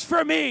so much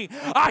for me.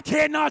 I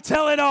cannot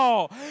tell it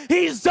all.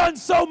 He's done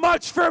so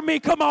much for me.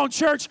 Come on,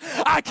 church.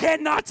 I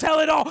cannot tell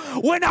it all.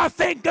 When I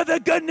think of the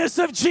goodness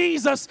of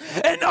Jesus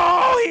and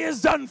all he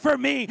has done for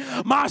me,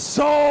 my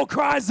soul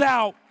cries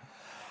out,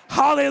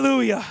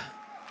 hallelujah.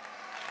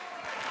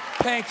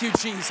 Thank you,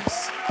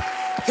 Jesus.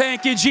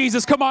 Thank you,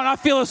 Jesus. Come on, I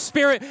feel a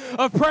spirit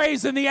of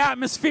praise in the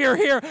atmosphere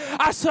here.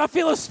 I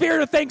feel a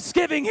spirit of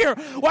thanksgiving here.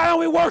 Why don't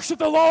we worship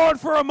the Lord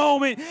for a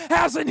moment?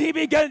 Hasn't he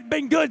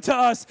been good to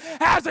us?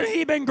 Hasn't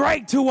he been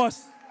great to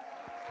us?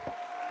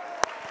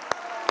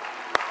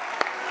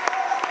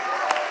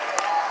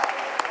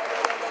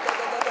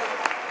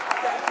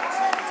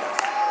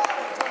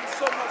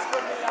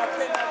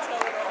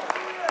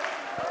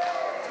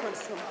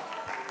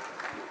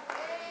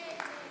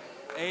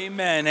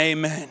 Amen,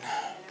 amen.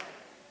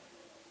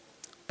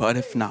 But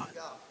if not,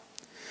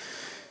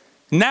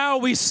 now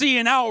we see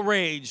an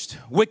outraged,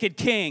 wicked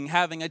king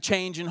having a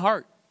change in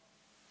heart.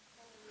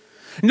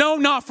 No,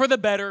 not for the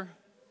better,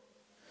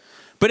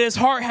 but his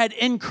heart had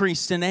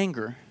increased in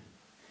anger.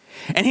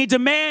 And he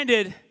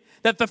demanded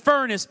that the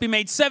furnace be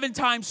made 7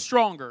 times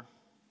stronger.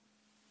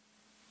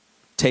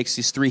 Takes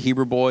these 3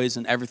 Hebrew boys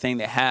and everything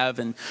they have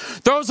and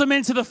throws them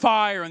into the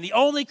fire. And the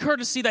only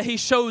courtesy that he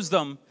shows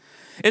them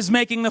is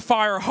making the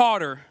fire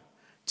hotter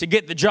to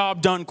get the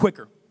job done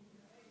quicker.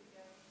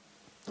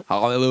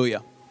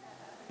 Hallelujah.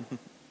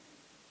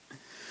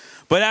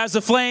 But as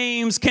the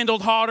flames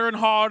kindled hotter and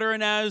hotter,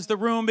 and as the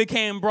room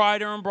became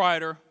brighter and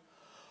brighter,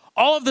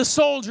 all of the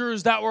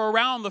soldiers that were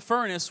around the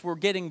furnace were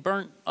getting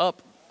burnt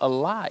up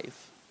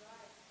alive.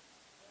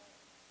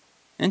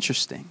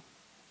 Interesting.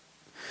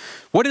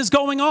 What is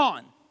going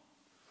on?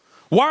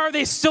 Why are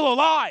they still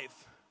alive?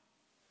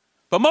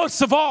 But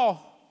most of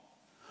all,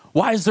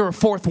 why is there a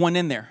 4th one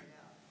in there?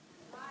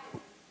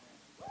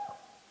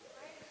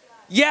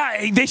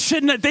 Yeah, they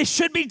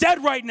should be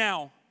dead right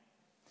now.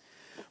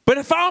 But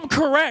if I'm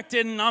correct,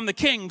 and I'm the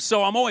king,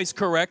 so I'm always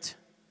correct,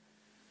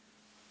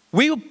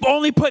 we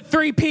only put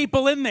 3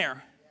 people in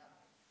there.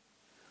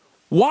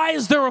 Why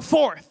is there a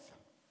 4th?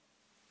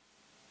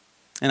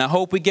 And I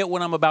hope we get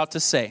what I'm about to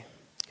say,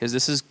 because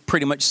this is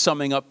pretty much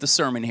summing up the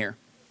sermon here.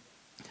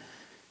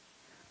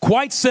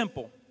 Quite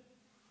simple.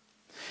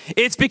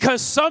 It's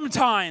because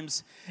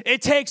sometimes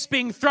it takes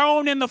being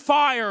thrown in the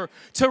fire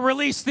to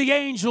release the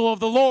angel of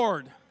the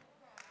Lord.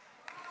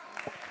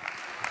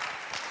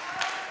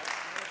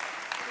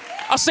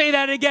 I'll say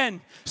that again.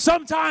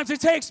 Sometimes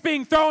it takes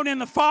being thrown in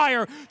the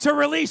fire to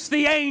release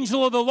the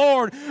angel of the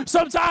Lord.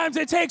 Sometimes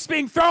it takes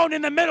being thrown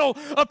in the middle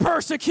of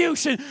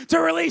persecution to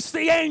release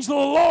the angel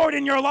of the Lord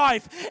in your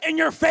life, in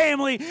your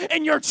family,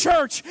 in your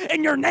church,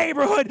 in your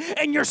neighborhood,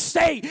 in your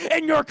state,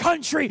 in your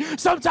country.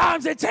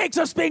 Sometimes it takes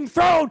us being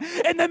thrown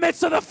in the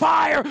midst of the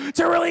fire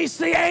to release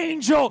the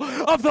angel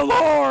of the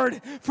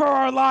Lord for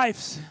our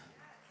lives.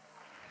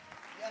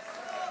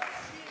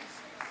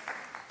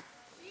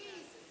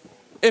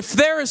 If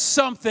there is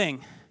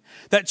something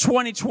that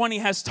 2020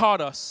 has taught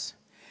us,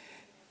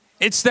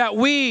 it's that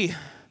we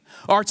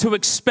are to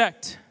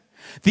expect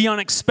the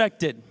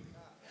unexpected.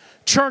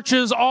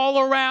 Churches all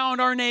around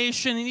our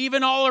nation and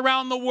even all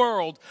around the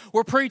world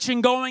were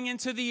preaching going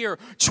into the year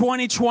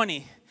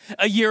 2020,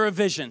 a year of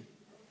vision.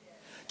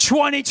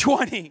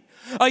 2020,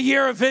 a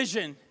year of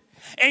vision.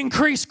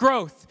 Increased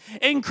growth,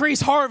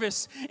 increased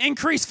harvest,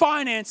 increased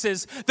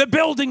finances, the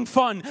building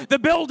fund, the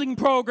building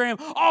program,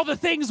 all the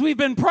things we've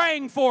been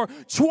praying for.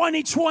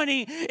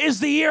 2020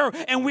 is the year,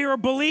 and we were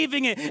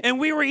believing it, and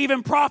we were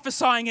even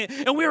prophesying it,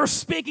 and we were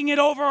speaking it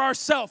over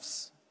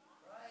ourselves.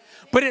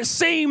 But it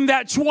seemed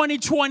that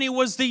 2020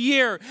 was the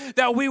year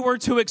that we were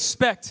to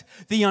expect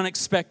the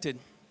unexpected.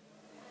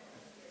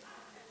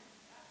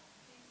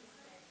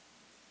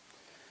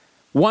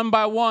 One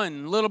by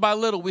one, little by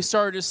little, we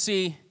started to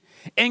see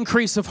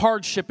increase of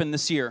hardship in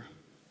this year.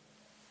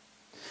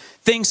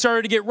 Things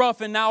started to get rough,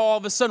 and now all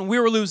of a sudden we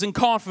were losing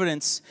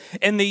confidence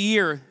in the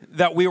year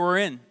that we were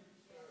in.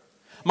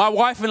 My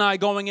wife and I,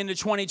 going into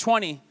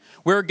 2020,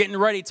 we were getting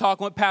ready,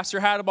 talking with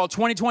Pastor Hadabal.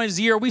 2020 is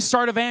the year we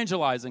start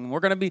evangelizing. We're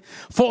going to be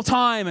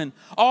full-time and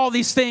all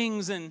these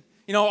things, and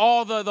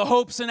all the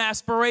hopes and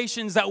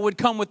aspirations that would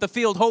come with the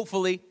field,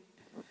 hopefully.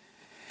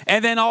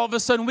 And then all of a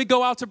sudden we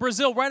go out to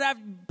Brazil right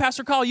after,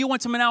 Pastor Carl, you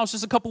went to Manaus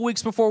just a couple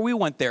weeks before we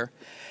went there.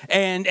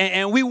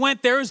 And we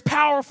went there. It was a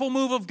powerful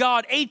move of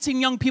God.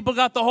 18 young people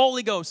got the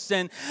Holy Ghost.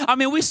 And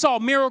we saw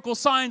miracle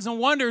signs and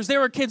wonders.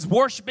 There were kids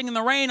worshiping in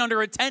the rain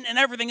under a tent and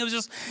everything.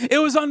 It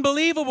was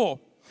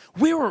unbelievable.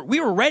 We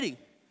were ready.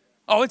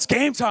 Oh, it's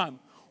game time.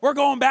 we're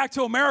going back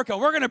to America.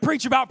 We're going to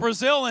preach about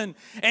Brazil, and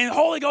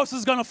Holy Ghost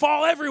is going to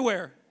fall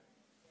everywhere.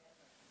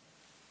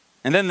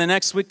 And then the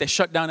next week, they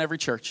shut down every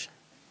church.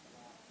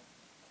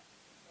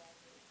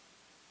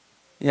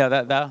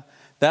 Yeah,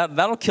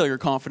 that'll kill your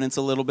confidence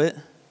a little bit.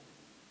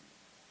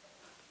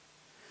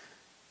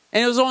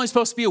 And it was only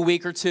supposed to be a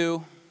week or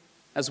two.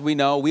 As we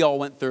know, we all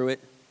went through it.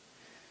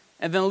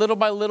 And then little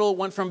by little, it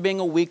went from being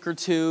a week or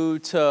two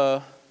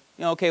to,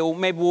 okay, well,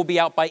 maybe we'll be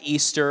out by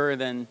Easter.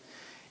 Then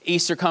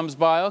Easter comes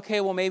by.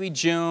 Okay, well, maybe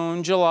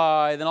June,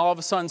 July. Then all of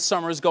a sudden,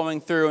 summer's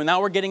going through. And now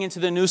we're getting into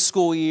the new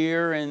school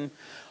year. And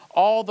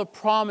all the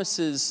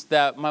promises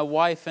that my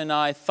wife and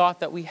I thought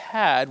that we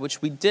had,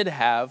 which we did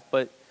have,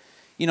 but,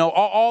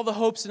 all the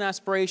hopes and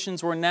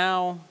aspirations were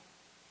now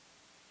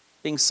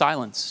being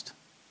silenced.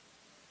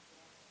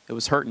 It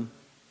was hurting.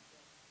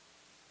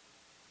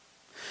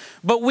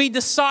 But we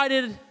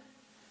decided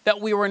that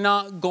we were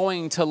not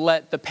going to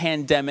let the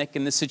pandemic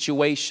and the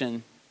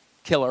situation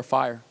kill our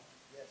fire.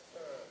 Yes,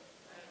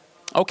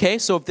 sir. Okay,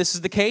 so if this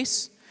is the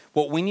case,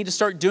 what we need to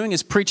start doing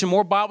is preaching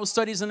more Bible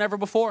studies than ever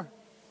before.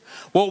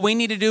 What we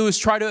need to do is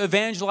try to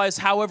evangelize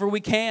however we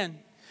can.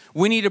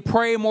 We need to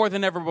pray more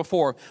than ever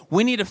before.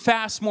 We need to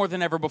fast more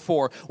than ever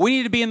before. We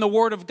need to be in the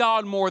Word of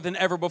God more than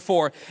ever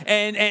before.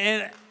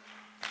 And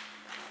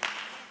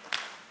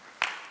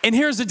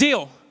here's the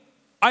deal.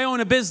 I own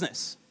a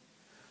business.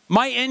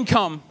 My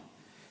income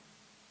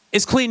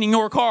is cleaning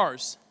your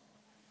cars.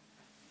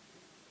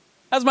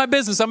 That's my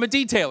business. I'm a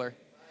detailer.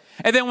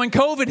 And then when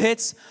COVID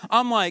hits,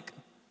 I'm like,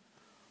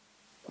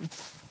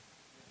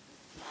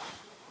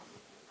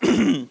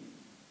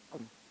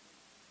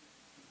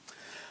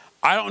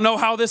 I don't know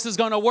how this is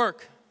going to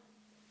work.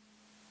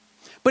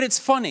 But it's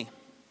funny.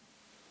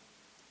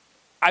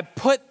 I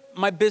put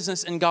my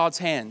business in God's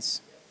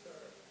hands.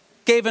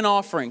 Gave an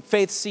offering,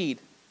 faith seed.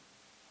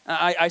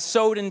 I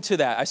sowed into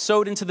that. I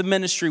sowed into the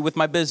ministry with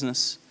my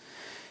business.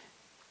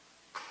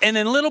 And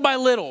then little by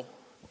little,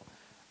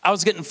 I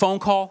was getting phone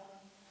call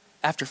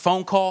after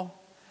phone call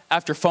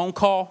after phone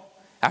call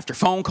after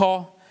phone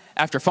call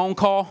after phone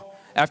call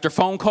after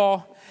phone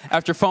call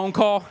after phone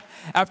call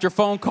after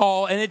phone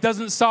call. And it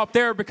doesn't stop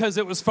there because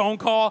it was phone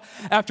call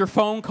after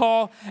phone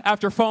call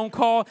after phone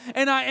call.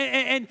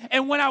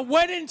 And when I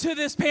went into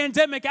this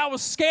pandemic, I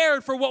was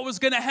scared for what was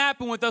going to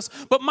happen with us.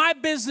 But my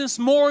business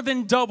more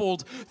than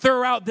doubled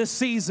throughout this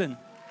season.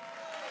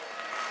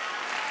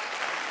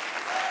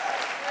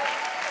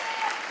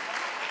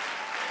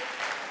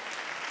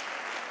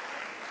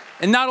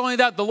 And not only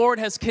that, the Lord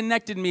has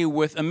connected me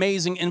with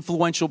amazing,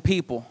 influential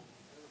people.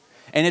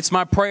 And it's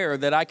my prayer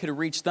that I could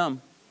reach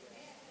them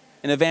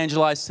and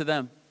evangelize to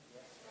them.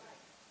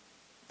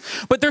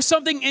 But there's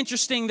something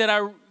interesting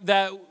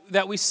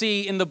that we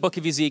see in the book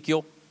of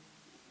Ezekiel.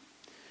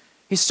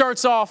 He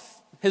starts off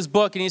his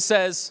book and he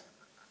says,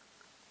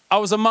 I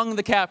was among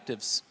the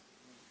captives.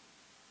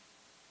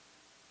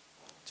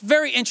 It's a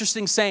very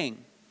interesting saying.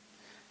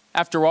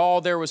 After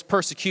all, there was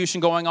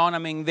persecution going on. I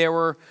mean, they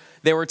were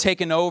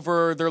taken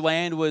over. Their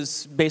land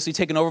was basically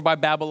taken over by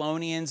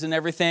Babylonians and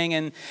everything.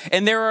 And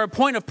there were a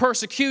point of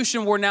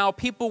persecution where now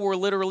people were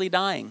literally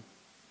dying.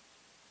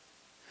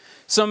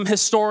 Some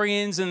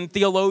historians and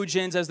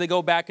theologians, as they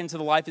go back into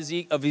the life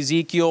of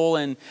Ezekiel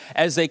and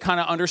as they kind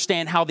of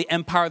understand how the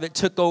empire that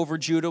took over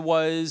Judah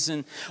was.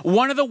 And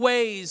one of the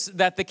ways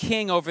that the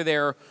king over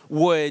there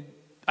would,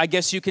 I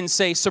guess you can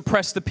say,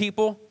 suppress the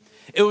people,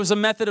 it was a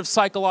method of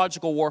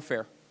psychological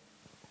warfare.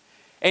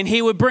 And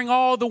he would bring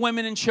all the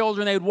women and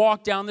children. They would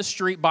walk down the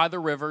street by the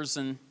rivers.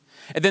 And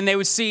then they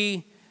would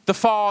see the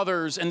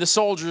fathers and the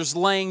soldiers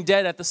laying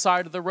dead at the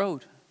side of the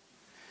road.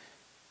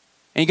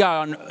 And you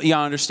got to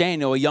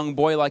understand, a young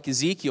boy like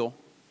Ezekiel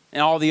and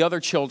all the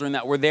other children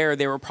that were there,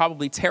 they were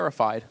probably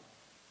terrified.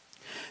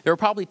 They were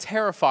probably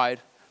terrified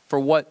for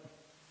what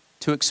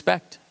to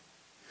expect.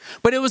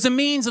 But it was a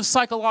means of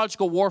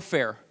psychological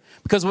warfare.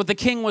 Because what the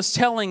king was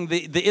telling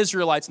the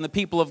Israelites and the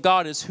people of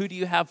God is, who do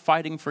you have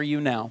fighting for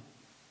you now?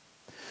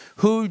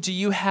 Who do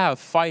you have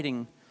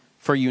fighting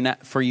for you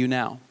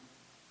now?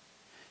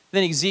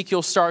 Then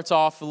Ezekiel starts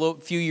off a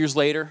few years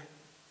later.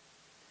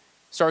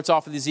 Starts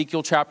off with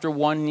Ezekiel chapter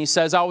 1, and he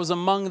says, I was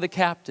among the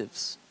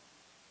captives.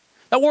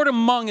 That word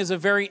among is a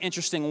very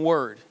interesting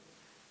word.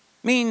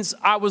 It means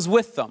I was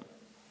with them.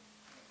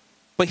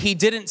 But he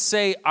didn't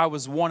say I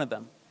was one of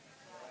them.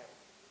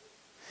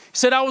 He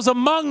said I was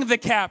among the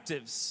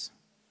captives,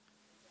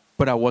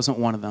 but I wasn't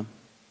one of them.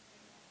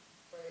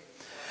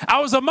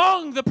 I was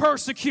among the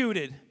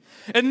persecuted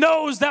and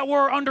those that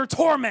were under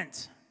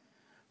torment,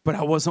 but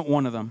I wasn't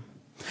one of them.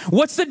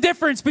 What's the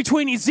difference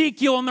between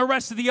Ezekiel and the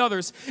rest of the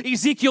others?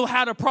 Ezekiel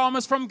had a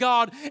promise from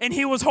God and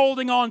he was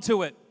holding on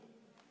to it.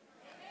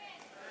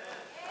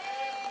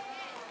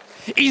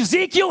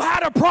 Ezekiel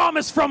had a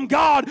promise from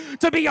God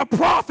to be a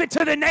prophet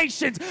to the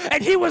nations,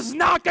 and he was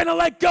not going to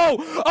let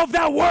go of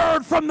that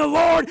word from the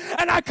Lord.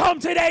 And I come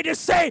today to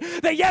say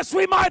that yes,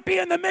 we might be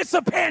in the midst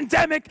of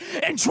pandemic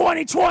in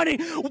 2020,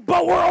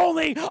 but we're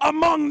only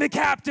among the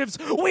captives.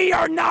 We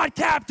are not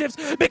captives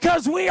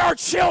because we are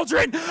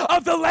children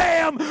of the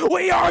Lamb.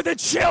 We are the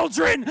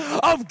children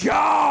of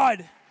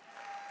God.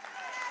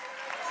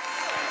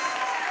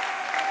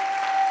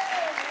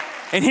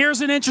 And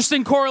here's an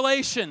interesting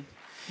correlation.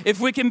 If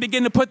we can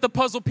begin to put the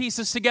puzzle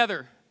pieces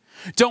together,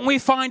 don't we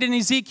find in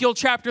Ezekiel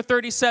chapter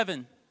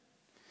 37,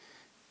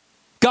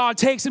 God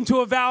takes him to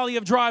a valley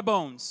of dry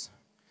bones,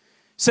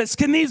 says,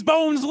 can these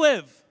bones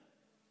live?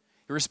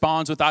 He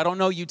responds with, I don't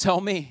know, you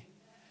tell me.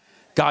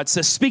 God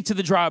says, speak to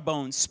the dry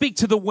bones, speak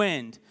to the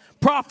wind,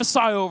 prophesy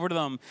over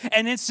them.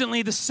 And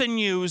instantly the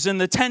sinews and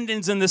the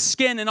tendons and the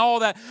skin and all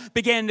that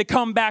began to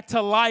come back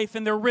to life,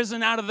 and they're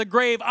risen out of the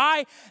grave.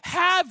 I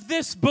have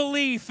this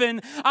belief,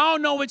 and I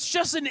don't know, it's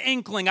just an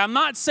inkling. I'm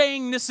not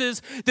saying this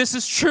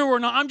is true or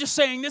not. I'm just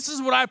saying this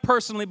is what I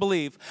personally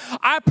believe.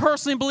 I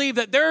personally believe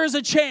that there is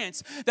a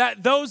chance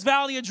that those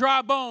valley of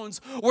dry bones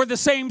were the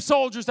same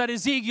soldiers that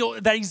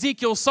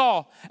Ezekiel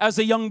saw as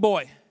a young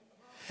boy.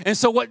 And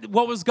so what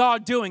was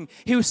God doing?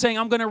 He was saying,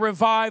 I'm going to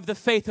revive the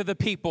faith of the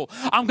people.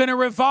 I'm going to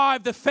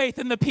revive the faith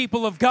in the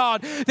people of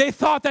God. They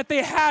thought that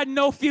they had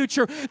no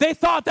future. They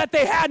thought that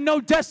they had no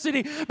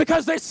destiny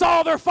because they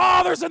saw their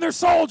fathers and their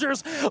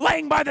soldiers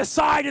laying by the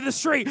side of the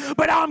street.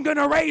 But I'm going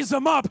to raise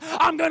them up.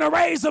 I'm going to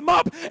raise them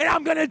up, and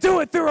I'm going to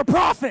do it through a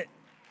prophet.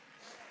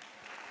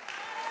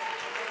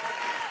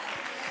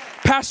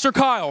 Pastor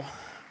Kyle,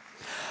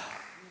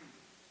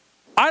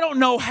 I don't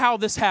know how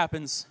this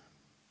happens.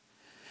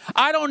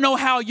 I don't know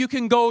how you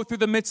can go through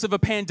the midst of a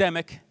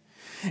pandemic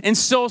and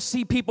still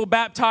see people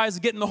baptized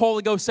and getting the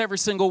Holy Ghost every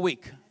single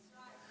week.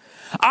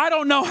 I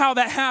don't know how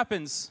that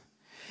happens,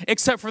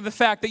 except for the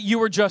fact that you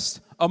were just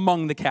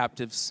among the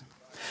captives.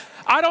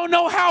 I don't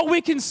know how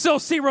we can still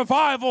see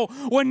revival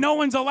when no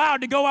one's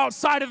allowed to go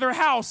outside of their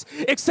house,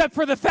 except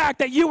for the fact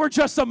that you were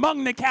just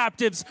among the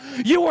captives.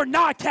 You were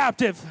not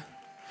captive.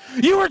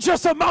 You were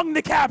just among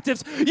the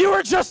captives. You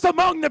were just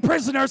among the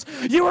prisoners.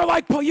 You were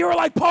like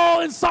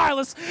Paul and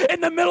Silas in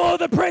the middle of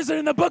the prison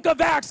in the book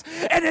of Acts.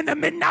 And in the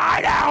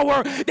midnight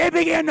hour, they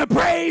began to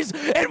praise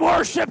and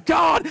worship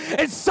God.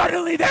 And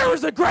suddenly there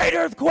was a great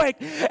earthquake,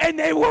 and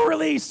they were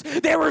released.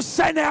 They were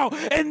sent out,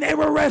 and they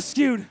were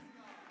rescued.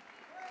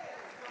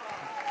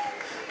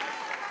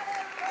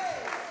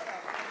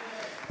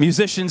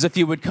 Musicians, if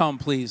you would come,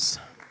 please.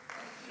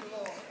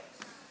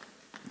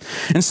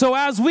 And so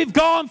as we've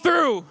gone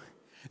through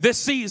this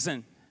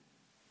season,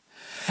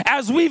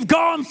 as we've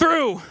gone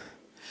through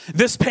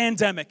this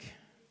pandemic,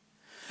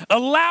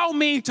 allow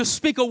me to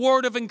speak a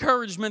word of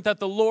encouragement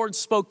that the Lord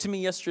spoke to me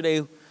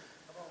yesterday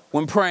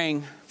when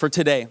praying for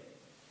today.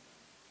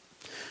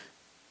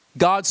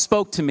 God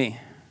spoke to me,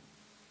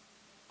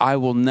 I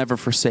will never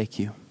forsake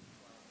you.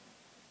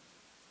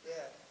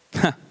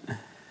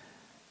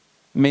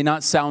 May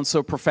not sound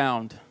so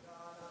profound,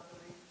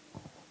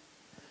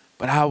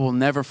 but I will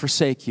never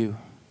forsake you,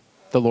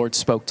 the Lord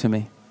spoke to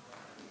me.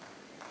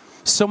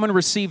 Someone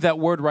receive that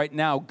word right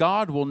now.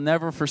 God will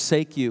never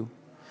forsake you.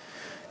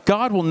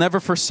 God will never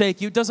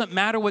forsake you. It doesn't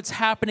matter what's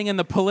happening in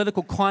the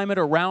political climate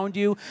around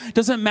you. It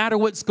doesn't matter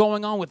what's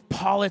going on with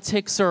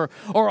politics or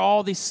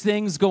all these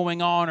things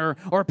going on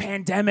or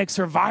pandemics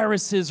or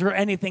viruses or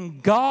anything.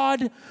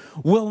 God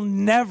will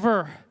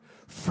never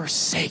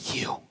forsake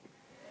you.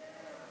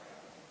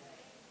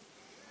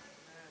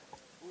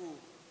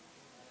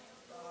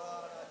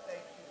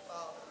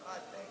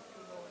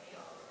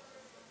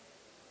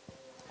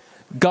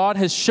 God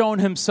has shown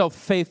himself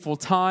faithful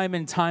time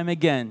and time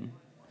again.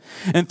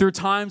 And through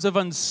times of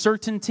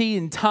uncertainty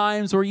and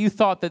times where you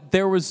thought that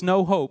there was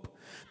no hope,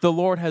 the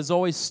Lord has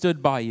always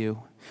stood by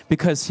you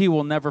because he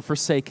will never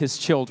forsake his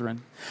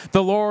children.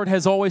 The Lord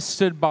has always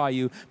stood by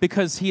you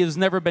because he has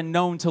never been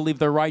known to leave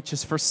the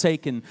righteous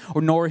forsaken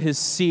or nor his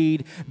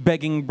seed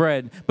begging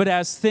bread. But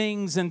as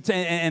things and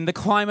the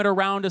climate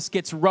around us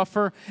gets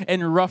rougher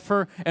and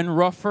rougher and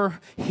rougher,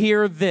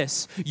 hear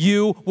this.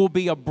 You will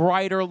be a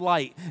brighter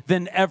light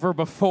than ever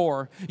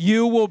before.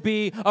 You will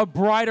be a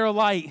brighter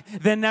light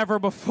than ever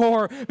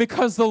before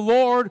because the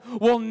Lord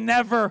will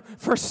never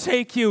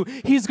forsake you.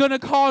 He's going to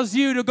cause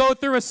you to go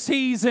through a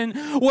season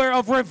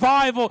of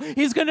revival.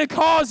 He's going to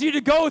cause you to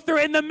go through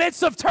in the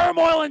midst of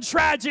turmoil and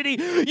tragedy,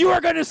 you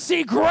are going to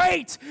see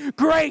great,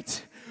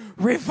 great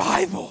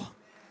revival.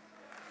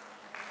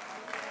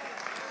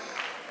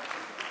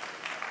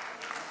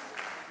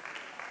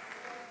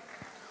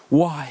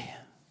 Why?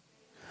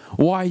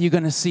 Why are you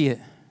going to see it?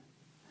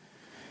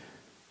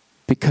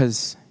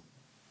 Because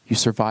you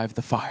survived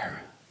the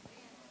fire.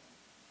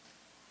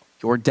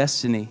 Your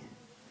destiny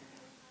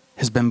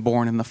has been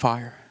born in the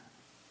fire.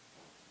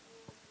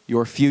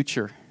 Your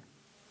future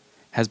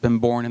has been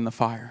born in the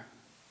fire.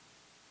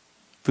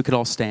 If we could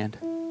all stand.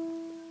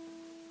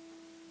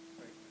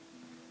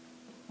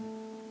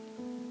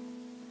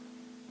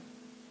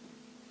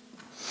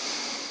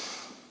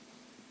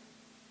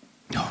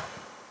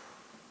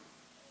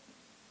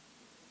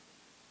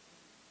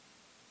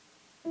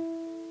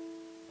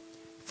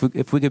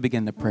 If we could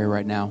begin to pray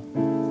right now.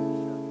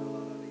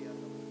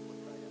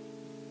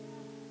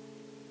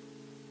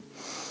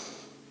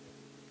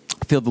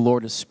 I feel the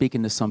Lord is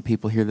speaking to some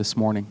people here this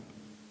morning.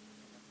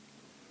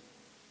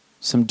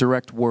 Some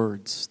direct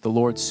words, the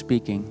Lord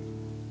speaking.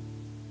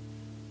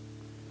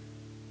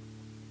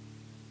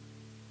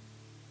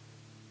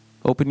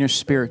 Open your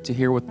spirit to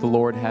hear what the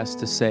Lord has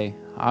to say.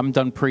 I'm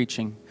done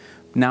preaching.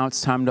 Now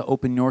it's time to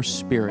open your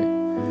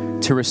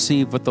spirit to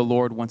receive what the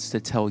Lord wants to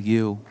tell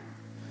you.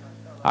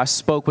 I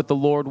spoke what the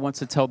Lord wants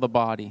to tell the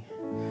body,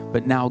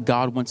 but now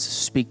God wants to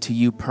speak to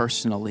you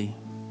personally.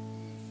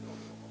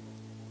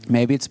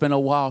 Maybe it's been a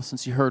while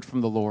since you heard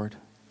from the Lord.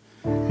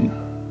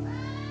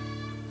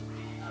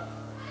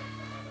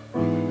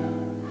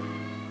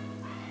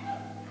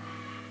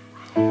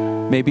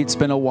 Maybe it's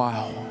been a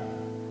while.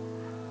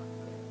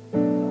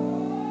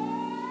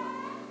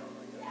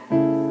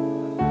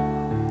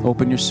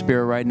 Open your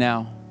spirit right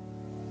now.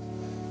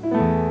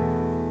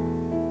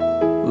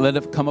 Let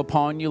it come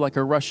upon you like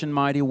a rushing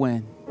mighty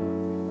wind.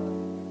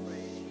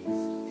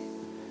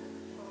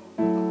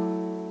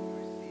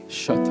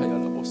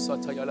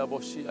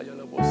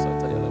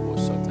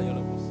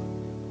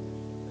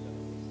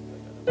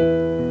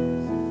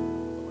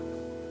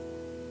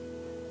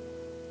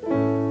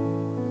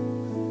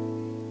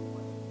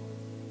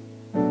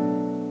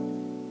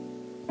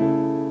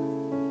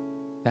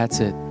 That's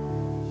it.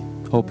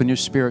 Open your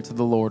spirit to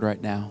the Lord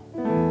right now.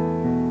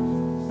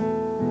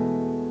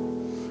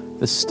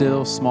 The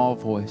still small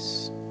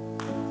voice.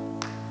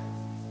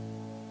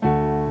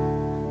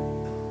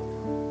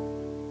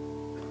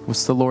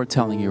 What's the Lord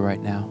telling you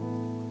right now?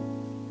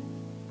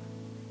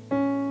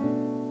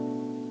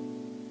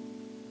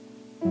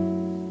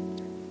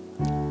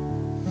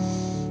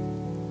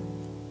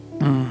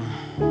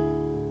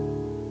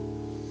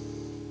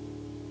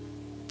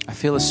 I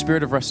feel a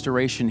spirit of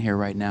restoration here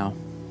right now.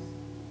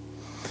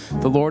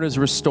 The Lord is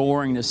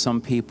restoring to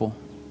some people.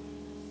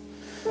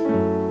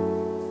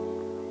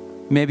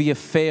 Maybe you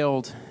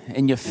failed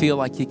and you feel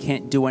like you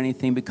can't do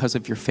anything because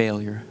of your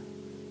failure.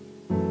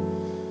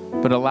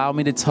 But allow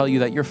me to tell you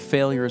that your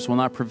failures will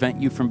not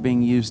prevent you from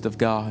being used of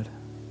God.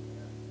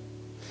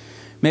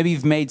 Maybe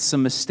you've made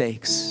some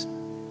mistakes,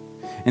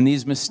 and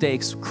these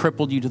mistakes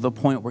crippled you to the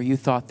point where you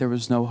thought there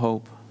was no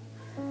hope.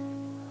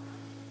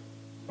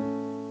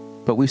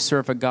 But we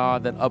serve a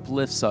God that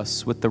uplifts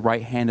us with the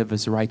right hand of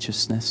his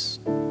righteousness.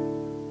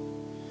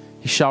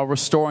 He shall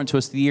restore unto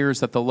us the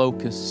years that the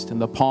locust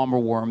and the palmer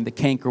worm, the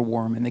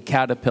cankerworm, and the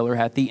caterpillar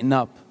hath eaten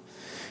up.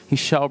 He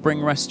shall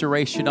bring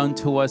restoration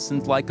unto us in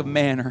like a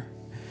manner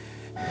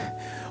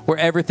where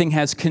everything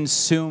has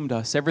consumed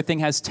us, everything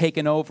has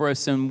taken over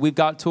us, and we've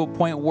got to a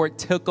point where it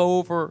took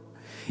over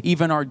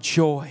even our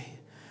joy.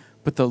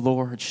 But the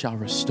Lord shall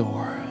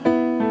restore.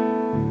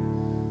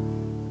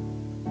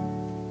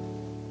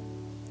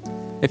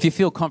 If you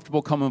feel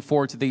comfortable coming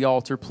forward to the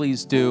altar,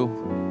 please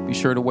do. Be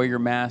sure to wear your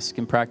mask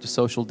and practice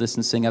social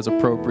distancing as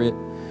appropriate.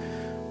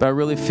 But I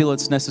really feel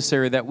it's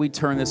necessary that we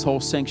turn this whole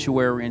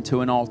sanctuary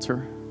into an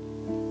altar.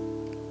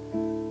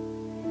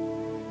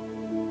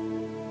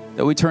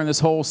 That we turn this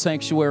whole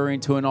sanctuary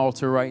into an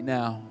altar right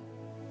now.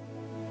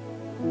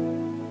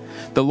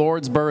 The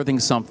Lord's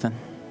birthing something.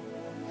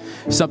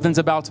 Something's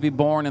about to be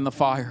born in the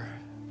fire.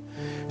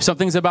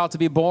 Something's about to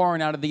be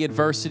born out of the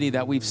adversity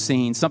that we've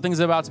seen. Something's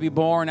about to be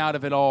born out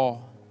of it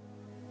all.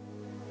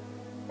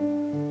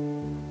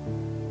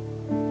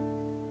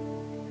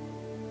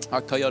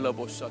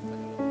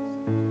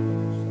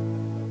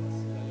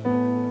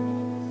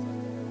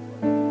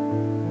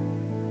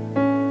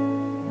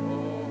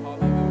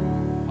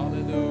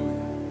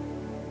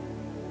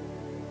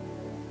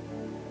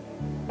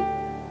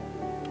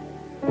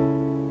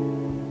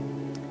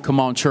 Come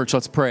on, church,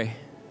 let's pray.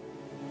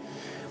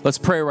 Let's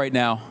pray right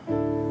now.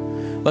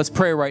 Let's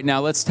pray right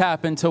now. Let's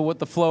tap into what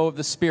the flow of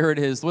the Spirit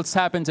is. Let's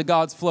tap into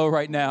God's flow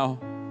right now.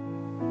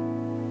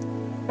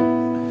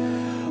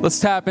 Let's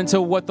tap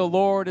into what the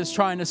Lord is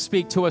trying to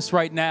speak to us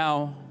right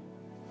now.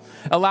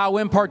 Allow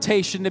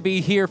impartation to be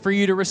here for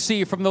you to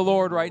receive from the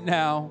Lord right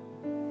now.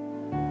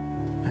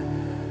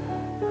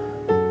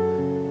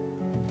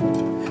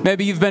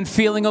 Maybe you've been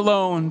feeling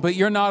alone, but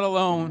you're not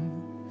alone.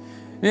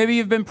 Maybe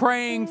you've been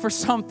praying for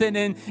something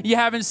and you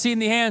haven't seen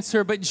the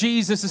answer, but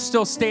Jesus is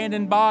still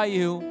standing by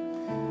you.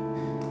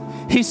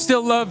 He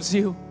still loves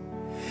you.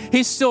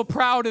 He's still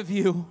proud of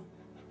you.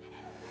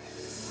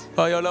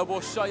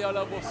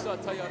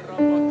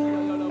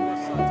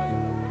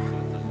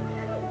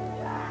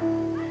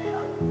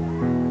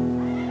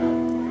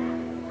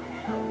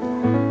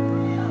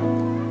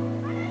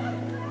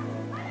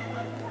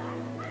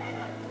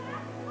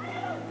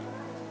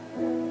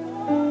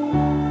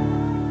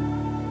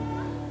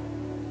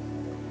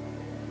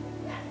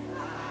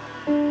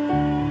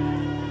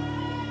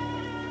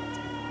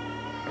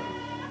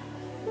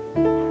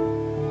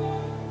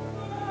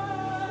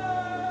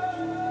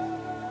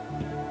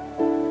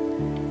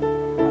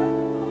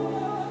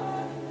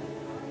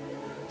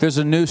 There's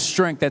a new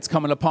strength that's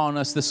coming upon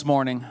us this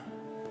morning.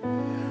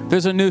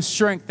 There's a new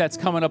strength that's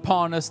coming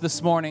upon us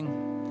this morning.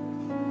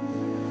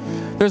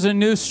 There's a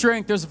new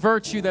strength, there's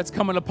virtue that's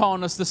coming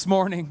upon us this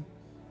morning.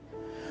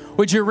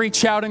 Would you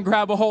reach out and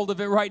grab a hold of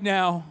it right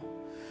now?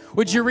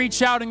 Would you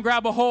reach out and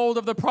grab a hold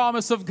of the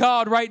promise of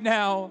God right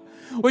now?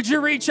 Would you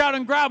reach out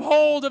and grab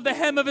hold of the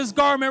hem of His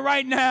garment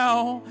right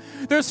now?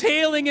 There's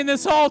healing in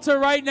this altar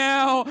right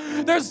now.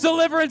 There's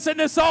deliverance in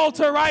this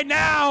altar right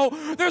now.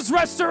 There's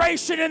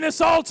restoration in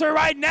this altar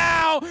right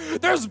now.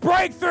 There's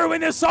breakthrough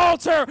in this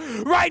altar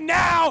right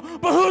now.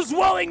 But who's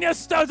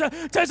willingness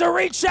to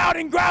reach out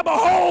and grab a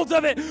hold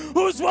of it?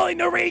 Who's willing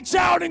to reach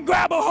out and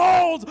grab a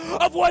hold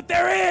of what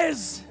there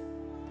is?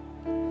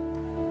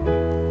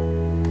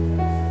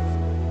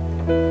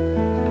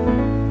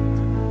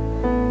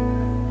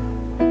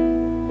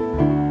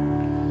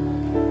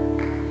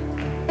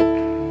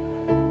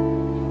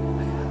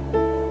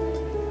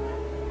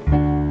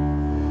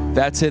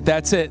 That's it,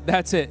 that's it,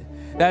 that's it,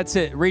 that's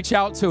it. Reach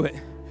out to it.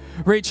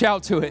 Reach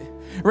out to it.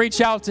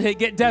 Reach out to it.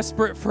 Get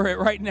desperate for it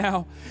right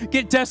now.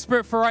 Get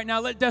desperate for right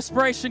now. Let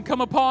desperation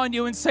come upon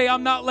you and say,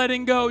 I'm not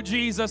letting go,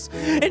 Jesus,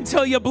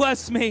 until you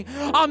bless me.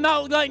 I'm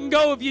not letting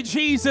go of you,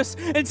 Jesus,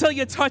 until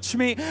you touch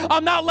me.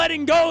 I'm not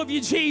letting go of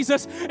you,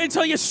 Jesus,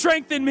 until you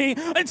strengthen me,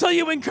 until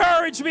you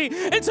encourage me,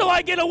 until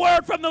I get a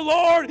word from the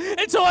Lord,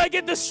 until I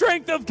get the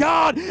strength of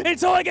God,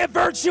 until I get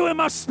virtue in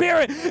my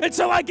spirit,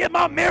 until I get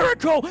my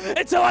miracle,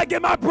 until I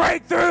get my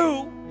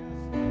breakthrough.